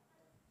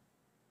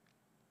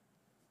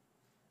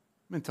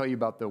 I'm going to tell you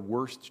about the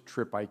worst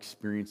trip I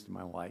experienced in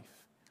my life.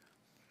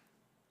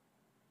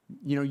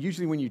 You know,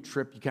 usually when you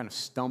trip, you kind of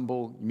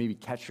stumble, you maybe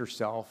catch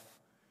yourself,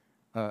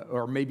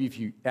 or maybe if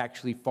you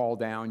actually fall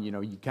down, you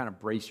know, you kind of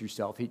brace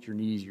yourself, hit your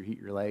knees, you hit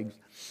your legs.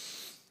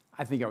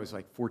 I think I was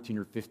like 14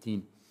 or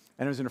 15,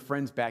 and I was in a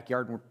friend's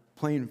backyard, and we're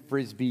playing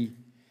Frisbee,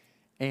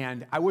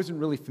 and I wasn't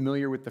really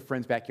familiar with the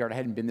friend's backyard. I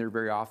hadn't been there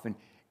very often,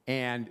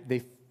 and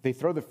they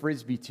throw the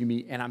Frisbee to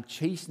me, and I'm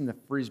chasing the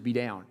Frisbee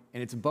down,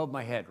 and it's above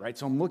my head, right?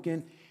 So I'm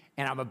looking,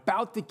 and I'm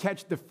about to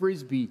catch the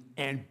Frisbee,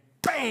 and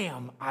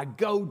bam, I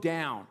go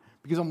down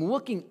because I'm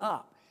looking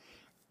up.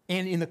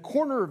 And in the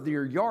corner of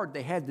their yard,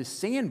 they had this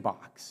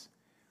sandbox,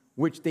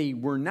 which they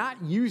were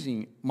not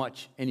using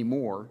much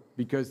anymore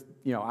because,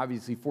 you know,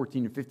 obviously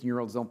 14 and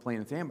 15-year-olds don't play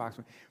in a sandbox.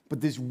 But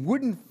this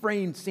wooden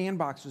framed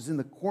sandbox was in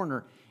the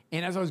corner.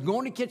 And as I was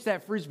going to catch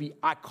that Frisbee,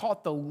 I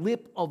caught the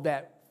lip of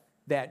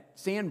that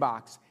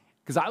sandbox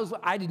because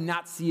I did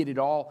not see it at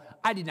all.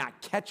 I did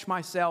not catch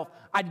myself.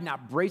 I did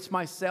not brace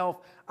myself.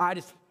 I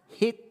just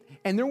hit,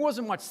 and there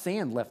wasn't much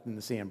sand left in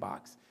the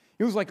sandbox.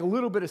 It was like a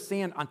little bit of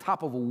sand on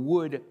top of a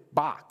wood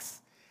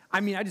box. I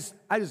mean, I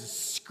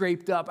just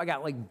scraped up. I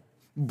got like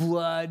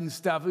blood and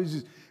stuff. It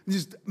was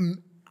just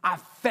I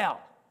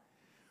fell.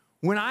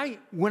 When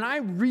I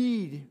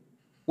read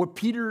what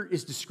Peter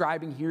is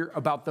describing here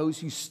about those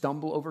who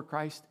stumble over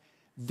Christ,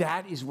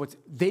 that is what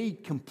they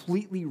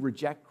completely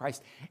reject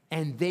Christ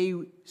and they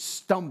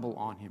stumble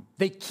on him.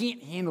 They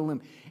can't handle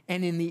him.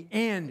 And in the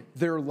end,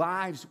 their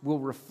lives will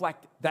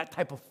reflect that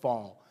type of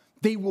fall.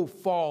 They will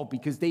fall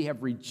because they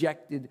have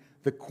rejected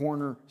the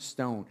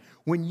cornerstone.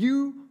 When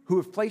you who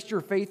have placed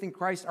your faith in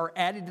Christ are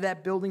added to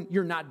that building,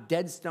 you're not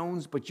dead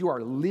stones, but you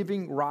are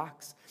living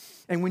rocks.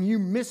 And when you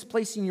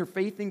misplacing your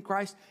faith in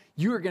Christ,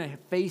 you are going to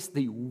face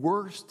the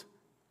worst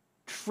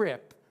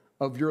trip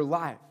of your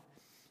life.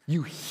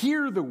 You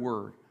hear the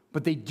word,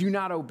 but they do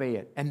not obey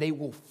it, and they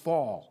will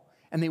fall,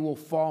 and they will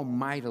fall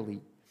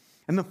mightily.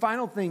 And the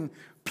final thing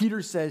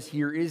Peter says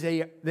here is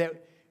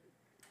that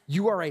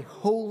you are a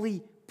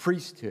holy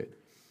priesthood.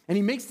 And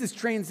he makes this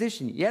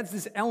transition. He adds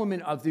this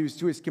element of this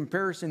to his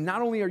comparison.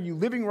 Not only are you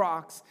living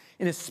rocks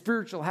in a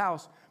spiritual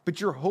house, but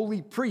you're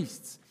holy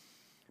priests.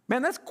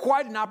 Man, that's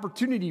quite an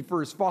opportunity for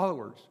his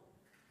followers.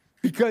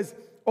 Because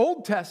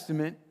Old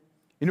Testament,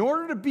 in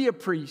order to be a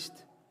priest,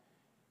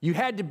 you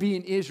had to be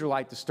an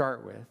Israelite to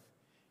start with.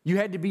 You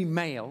had to be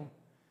male.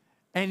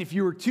 And if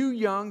you were too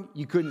young,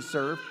 you couldn't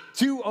serve.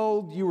 Too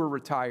old, you were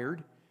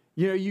retired.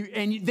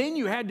 Then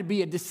you had to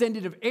be a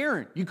descendant of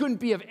Aaron. You couldn't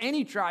be of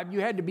any tribe.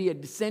 You had to be a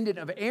descendant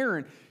of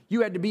Aaron.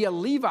 You had to be a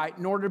Levite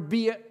in order to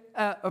be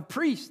a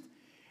priest.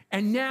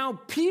 And now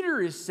Peter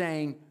is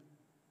saying,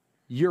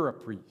 you're a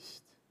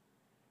priest.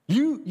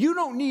 You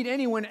don't need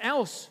anyone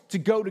else to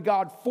go to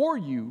God for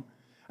you.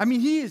 I mean,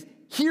 he is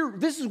here.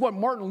 This is what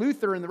Martin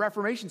Luther in the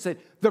Reformation said,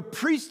 the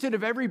priesthood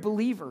of every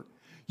believer.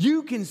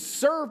 You can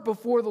serve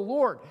before the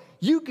Lord.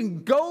 You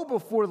can go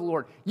before the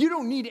Lord. You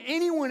don't need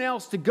anyone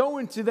else to go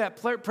into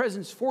that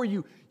presence for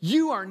you.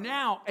 You are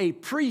now a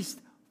priest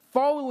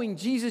following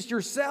Jesus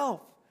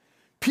yourself.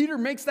 Peter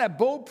makes that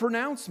bold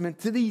pronouncement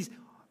to these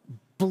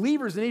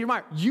believers in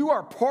Nehemiah. You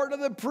are part of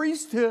the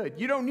priesthood.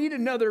 You don't need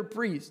another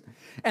priest.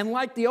 And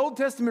like the Old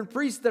Testament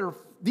priests,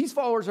 these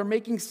followers are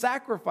making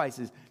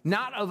sacrifices,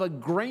 not of a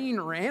grain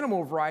or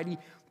animal variety,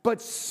 but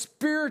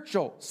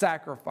spiritual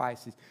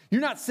sacrifices.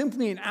 You're not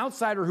simply an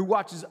outsider who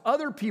watches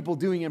other people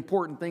doing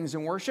important things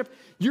in worship.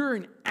 You're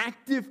an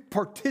active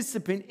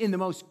participant in the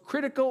most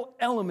critical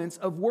elements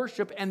of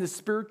worship and the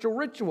spiritual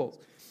rituals.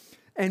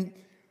 And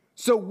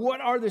so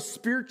what are the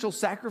spiritual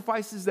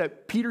sacrifices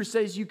that Peter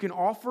says you can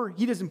offer?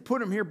 He doesn't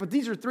put them here, but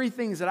these are three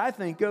things that I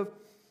think of.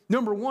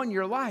 Number one,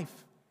 your life.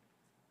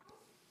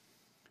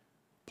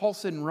 Paul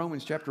said in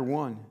Romans chapter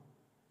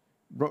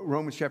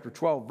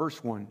 12,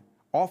 verse 1,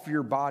 offer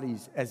your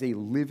bodies as a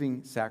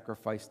living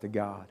sacrifice to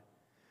God.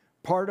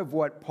 Part of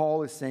what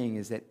Paul is saying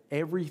is that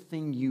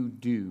everything you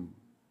do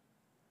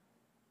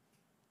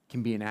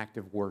can be an act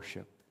of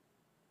worship.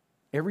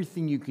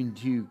 Everything you can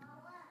do,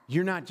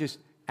 you're not just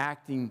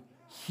acting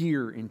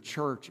here in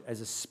church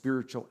as a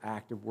spiritual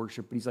act of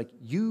worship, but he's like,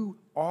 you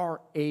are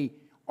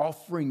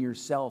offering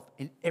yourself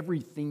in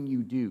everything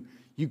you do.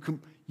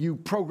 You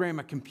program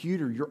a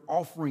computer, you're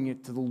offering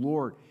it to the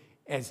Lord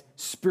as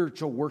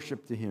spiritual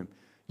worship to him.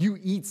 You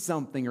eat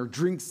something or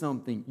drink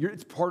something,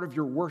 it's part of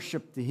your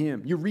worship to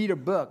him. You read a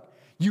book,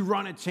 you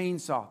run a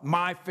chainsaw,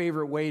 my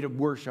favorite way to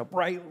worship,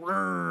 right?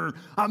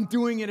 I'm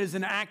doing it as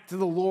an act to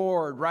the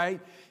Lord,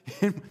 right?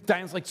 And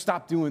Diane's like,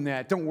 stop doing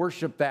that. Don't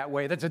worship that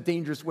way. That's a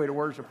dangerous way to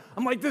worship.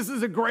 I'm like, this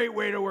is a great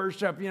way to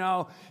worship,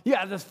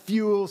 Yeah, this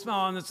fuel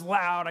smelling, it's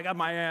loud. I got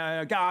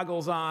my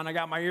goggles on. I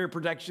got my ear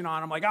protection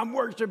on. I'm like, I'm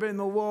worshiping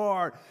the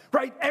Lord,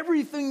 right?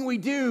 Everything we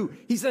do,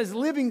 he says,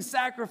 living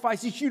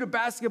sacrifice. You shoot a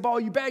basketball,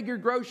 you bag your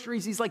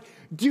groceries. He's like,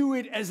 do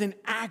it as an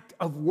act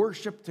of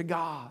worship to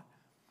God.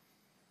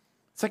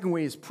 Second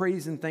way is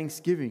praise and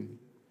thanksgiving.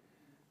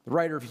 The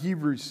writer of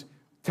Hebrews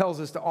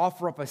tells us to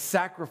offer up a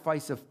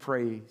sacrifice of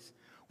praise.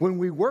 When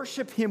we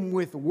worship him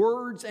with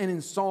words and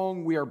in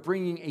song, we are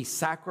bringing a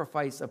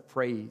sacrifice of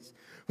praise.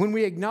 When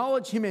we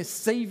acknowledge him as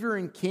Savior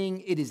and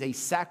King, it is a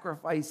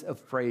sacrifice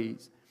of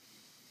praise.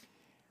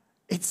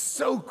 It's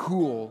so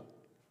cool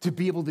to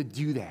be able to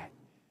do that.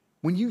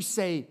 When you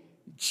say,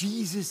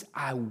 Jesus,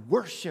 I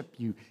worship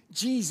you.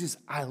 Jesus,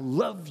 I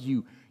love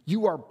you.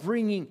 You are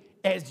bringing,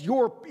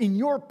 in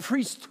your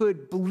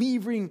priesthood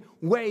believing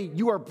way,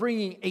 you are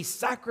bringing a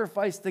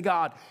sacrifice to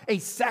God, a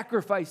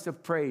sacrifice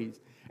of praise.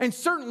 And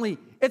certainly,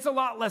 it's a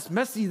lot less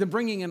messy than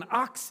bringing an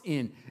ox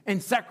in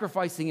and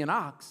sacrificing an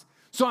ox.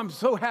 So I'm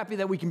so happy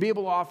that we can be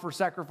able to offer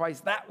sacrifice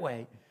that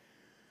way.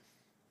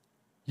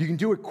 You can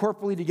do it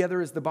corporately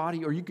together as the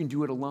body, or you can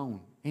do it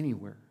alone,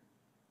 anywhere.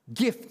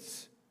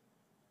 Gifts.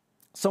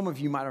 Some of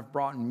you might have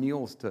brought in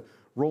meals to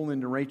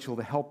Roland and Rachel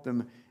to help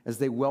them as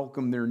they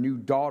welcome their new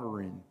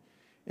daughter in.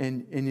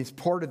 And as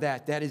part of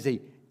that, that is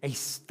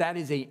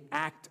an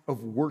act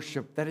of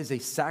worship. That is a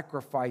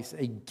sacrifice,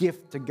 a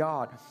gift to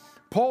God.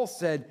 Paul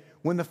said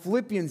when the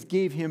Philippians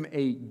gave him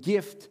a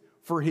gift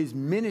for his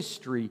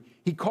ministry,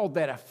 he called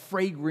that a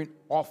fragrant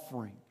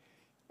offering.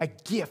 A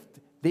gift.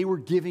 They were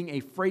giving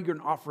a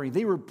fragrant offering.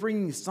 They were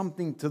bringing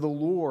something to the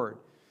Lord.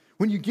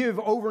 When you give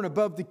over and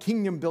above the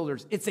kingdom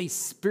builders, it's a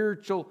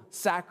spiritual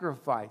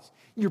sacrifice.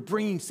 You're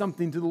bringing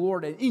something to the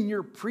Lord. And in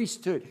your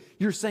priesthood,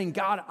 you're saying,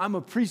 God, I'm a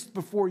priest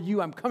before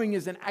you. I'm coming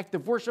as an act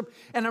of worship,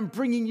 and I'm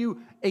bringing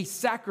you a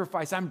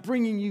sacrifice. I'm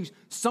bringing you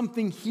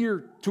something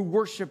here to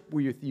worship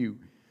with you.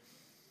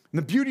 And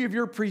the beauty of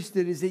your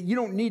priesthood is that you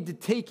don't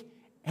need to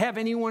have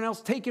anyone else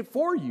take it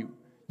for you.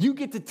 You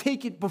get to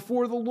take it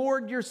before the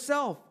Lord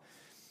yourself.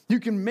 You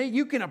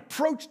can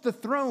approach the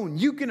throne.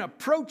 You can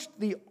approach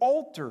the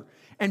altar.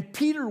 And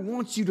Peter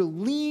wants you to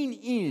lean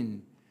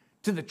in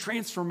to the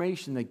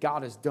transformation that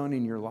God has done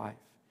in your life.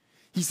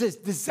 He says,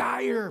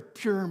 desire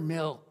pure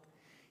milk.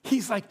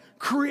 He's like,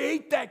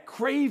 create that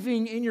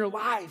craving in your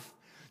life.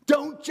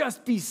 Don't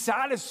just be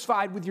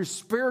satisfied with your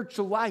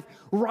spiritual life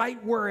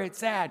right where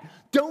it's at.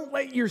 Don't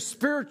let your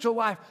spiritual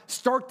life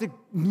start to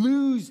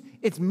lose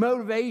its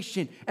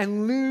motivation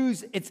and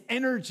lose its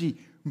energy.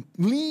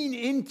 Lean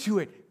into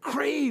it.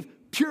 Crave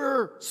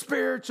pure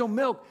spiritual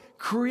milk.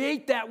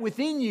 Create that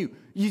within you.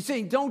 You're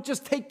saying, don't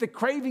just take the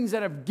cravings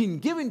that have been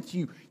given to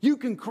you. You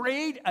can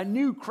create a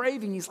new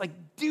craving. He's like,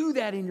 do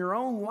that in your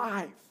own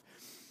life.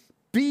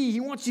 He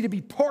wants you to be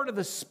part of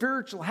the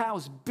spiritual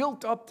house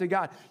built up to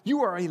God.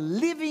 You are a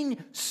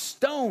living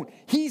stone.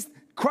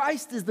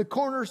 Christ is the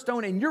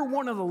cornerstone, and you're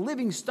one of the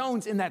living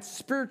stones in that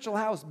spiritual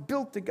house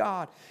built to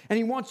God. And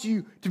he wants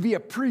you to be a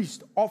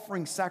priest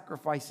offering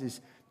sacrifices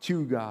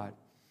to God.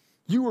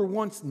 You were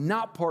once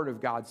not part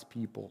of God's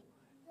people.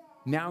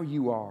 Now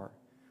you are.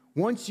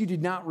 Once you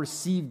did not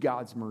receive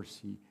God's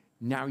mercy.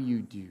 Now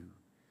you do.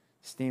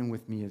 Stand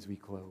with me as we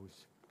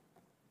close.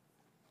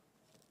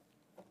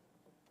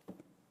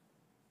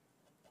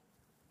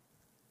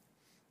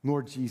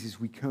 Lord Jesus,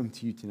 we come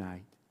to you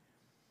tonight.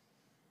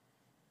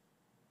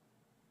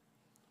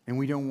 And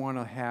we don't want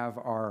to have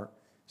our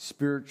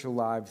spiritual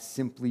lives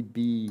simply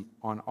be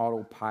on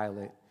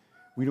autopilot.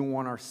 We don't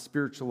want our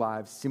spiritual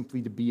lives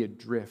simply to be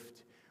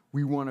adrift.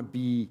 We want to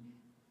be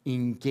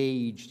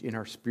engaged in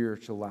our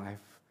spiritual life,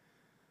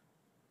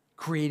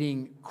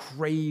 creating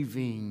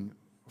craving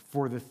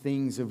for the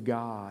things of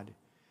God,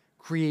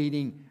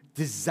 creating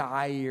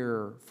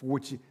desire for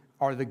which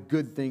are the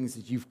good things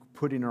that you've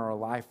put in our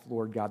life,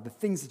 Lord God, the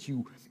things that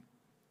you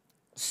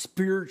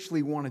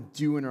spiritually want to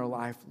do in our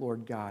life,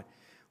 Lord God.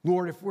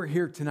 Lord, if we're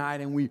here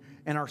tonight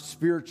and our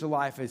spiritual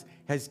life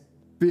has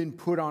been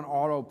put on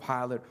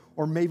autopilot,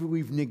 or maybe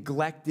we've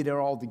neglected it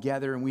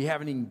altogether and we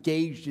haven't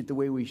engaged it the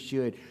way we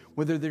should,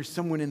 whether there's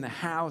someone in the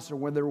house or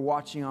whether they're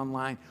watching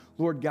online,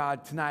 Lord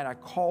God, tonight I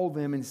call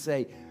them and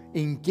say,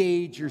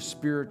 engage your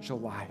spiritual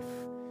life.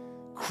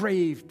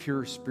 Crave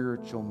pure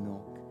spiritual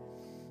milk.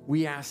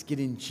 We ask it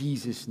in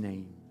Jesus'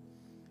 name.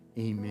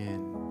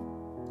 Amen.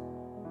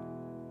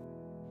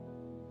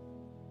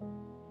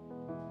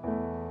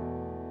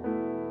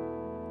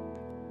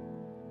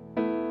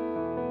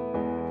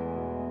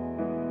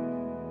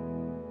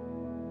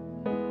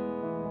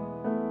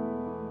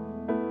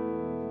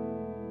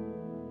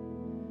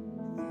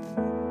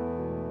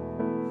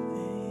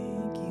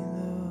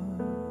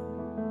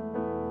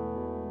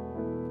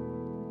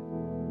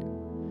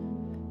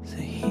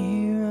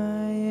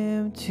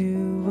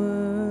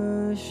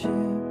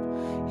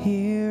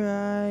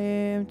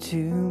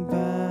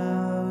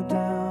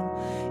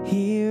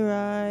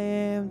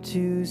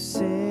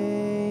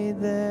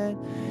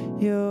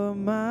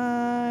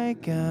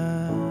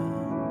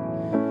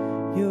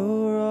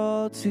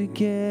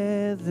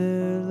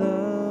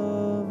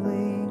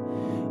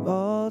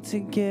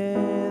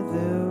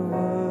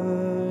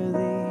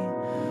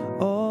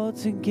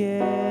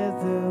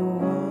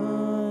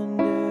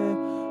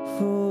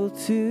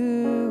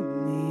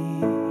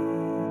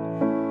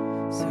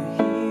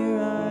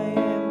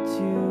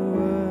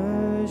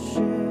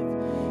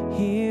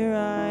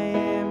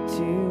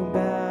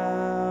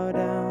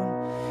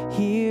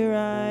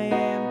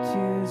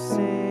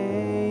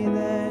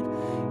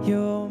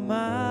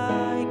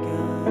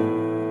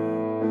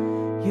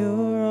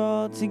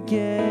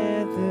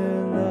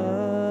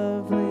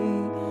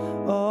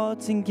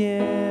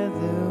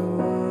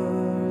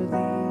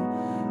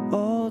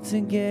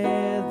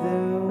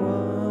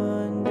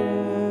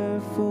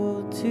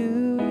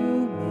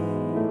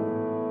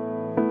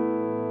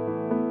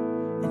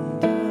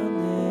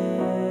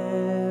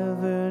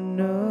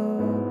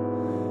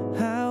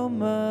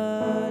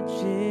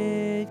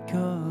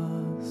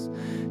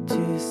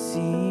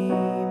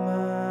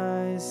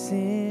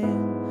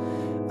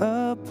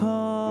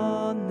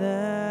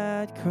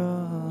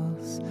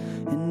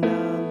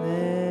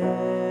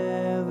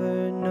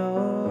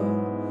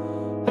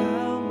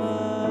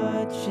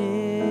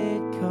 It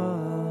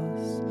costs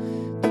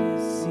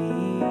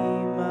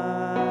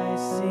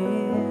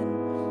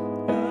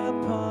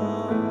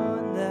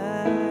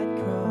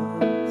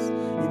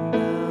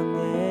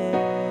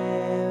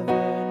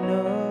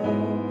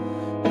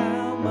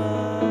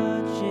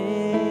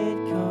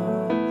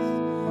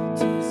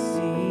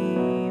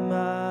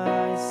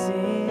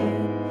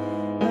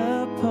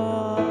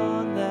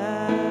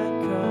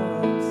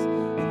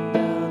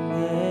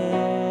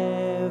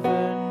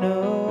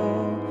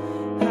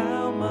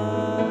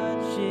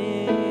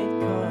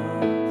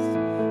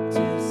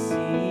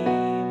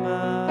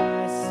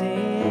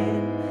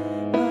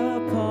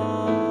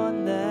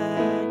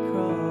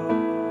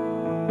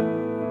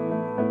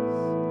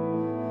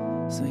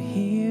So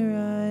here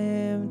I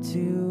am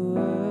to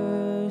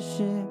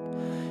worship,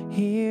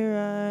 here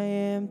I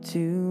am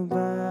to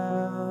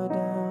bow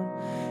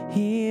down,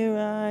 here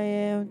I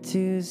am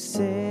to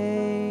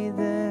say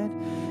that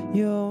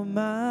you're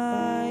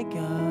my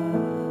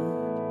God.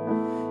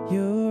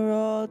 You're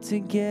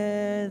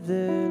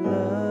altogether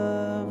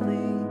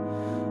lovely,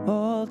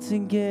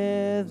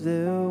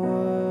 altogether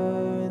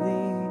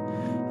worthy,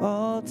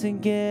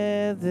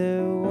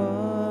 altogether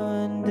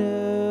wonderful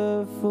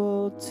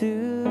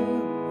too.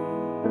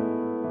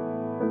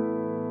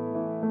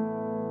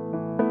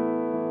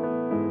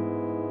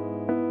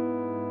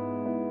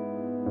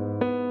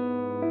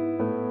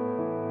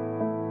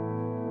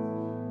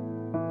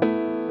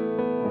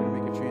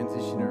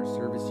 Transition in our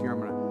service here. I'm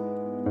going to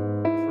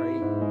pray,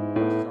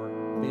 which is our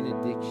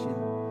benediction.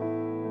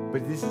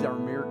 But this is our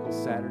Miracle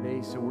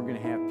Saturday, so we're going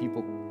to have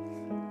people,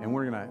 and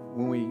we're going to,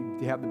 when we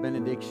have the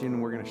benediction,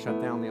 we're going to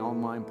shut down the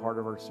online part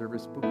of our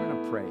service, but we're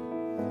going to pray.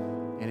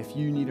 And if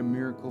you need a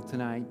miracle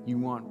tonight, you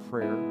want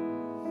prayer,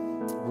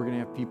 we're going to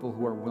have people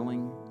who are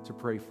willing to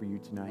pray for you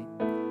tonight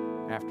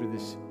after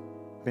this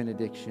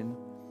benediction.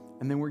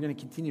 And then we're going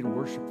to continue to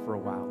worship for a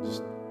while,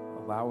 just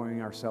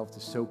allowing ourselves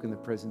to soak in the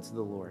presence of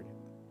the Lord.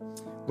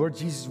 Lord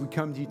Jesus, we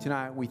come to you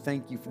tonight. We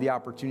thank you for the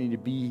opportunity to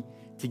be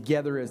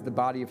together as the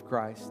body of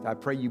Christ. I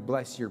pray you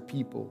bless your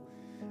people.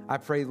 I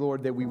pray,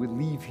 Lord, that we would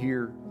leave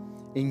here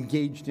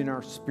engaged in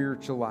our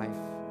spiritual life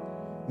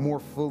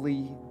more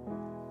fully,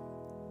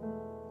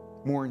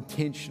 more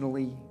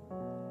intentionally,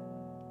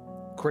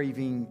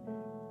 craving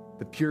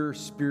the pure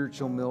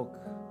spiritual milk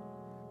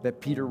that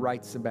Peter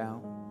writes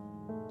about.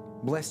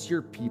 Bless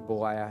your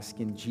people, I ask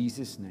in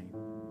Jesus' name.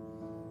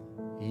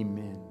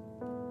 Amen.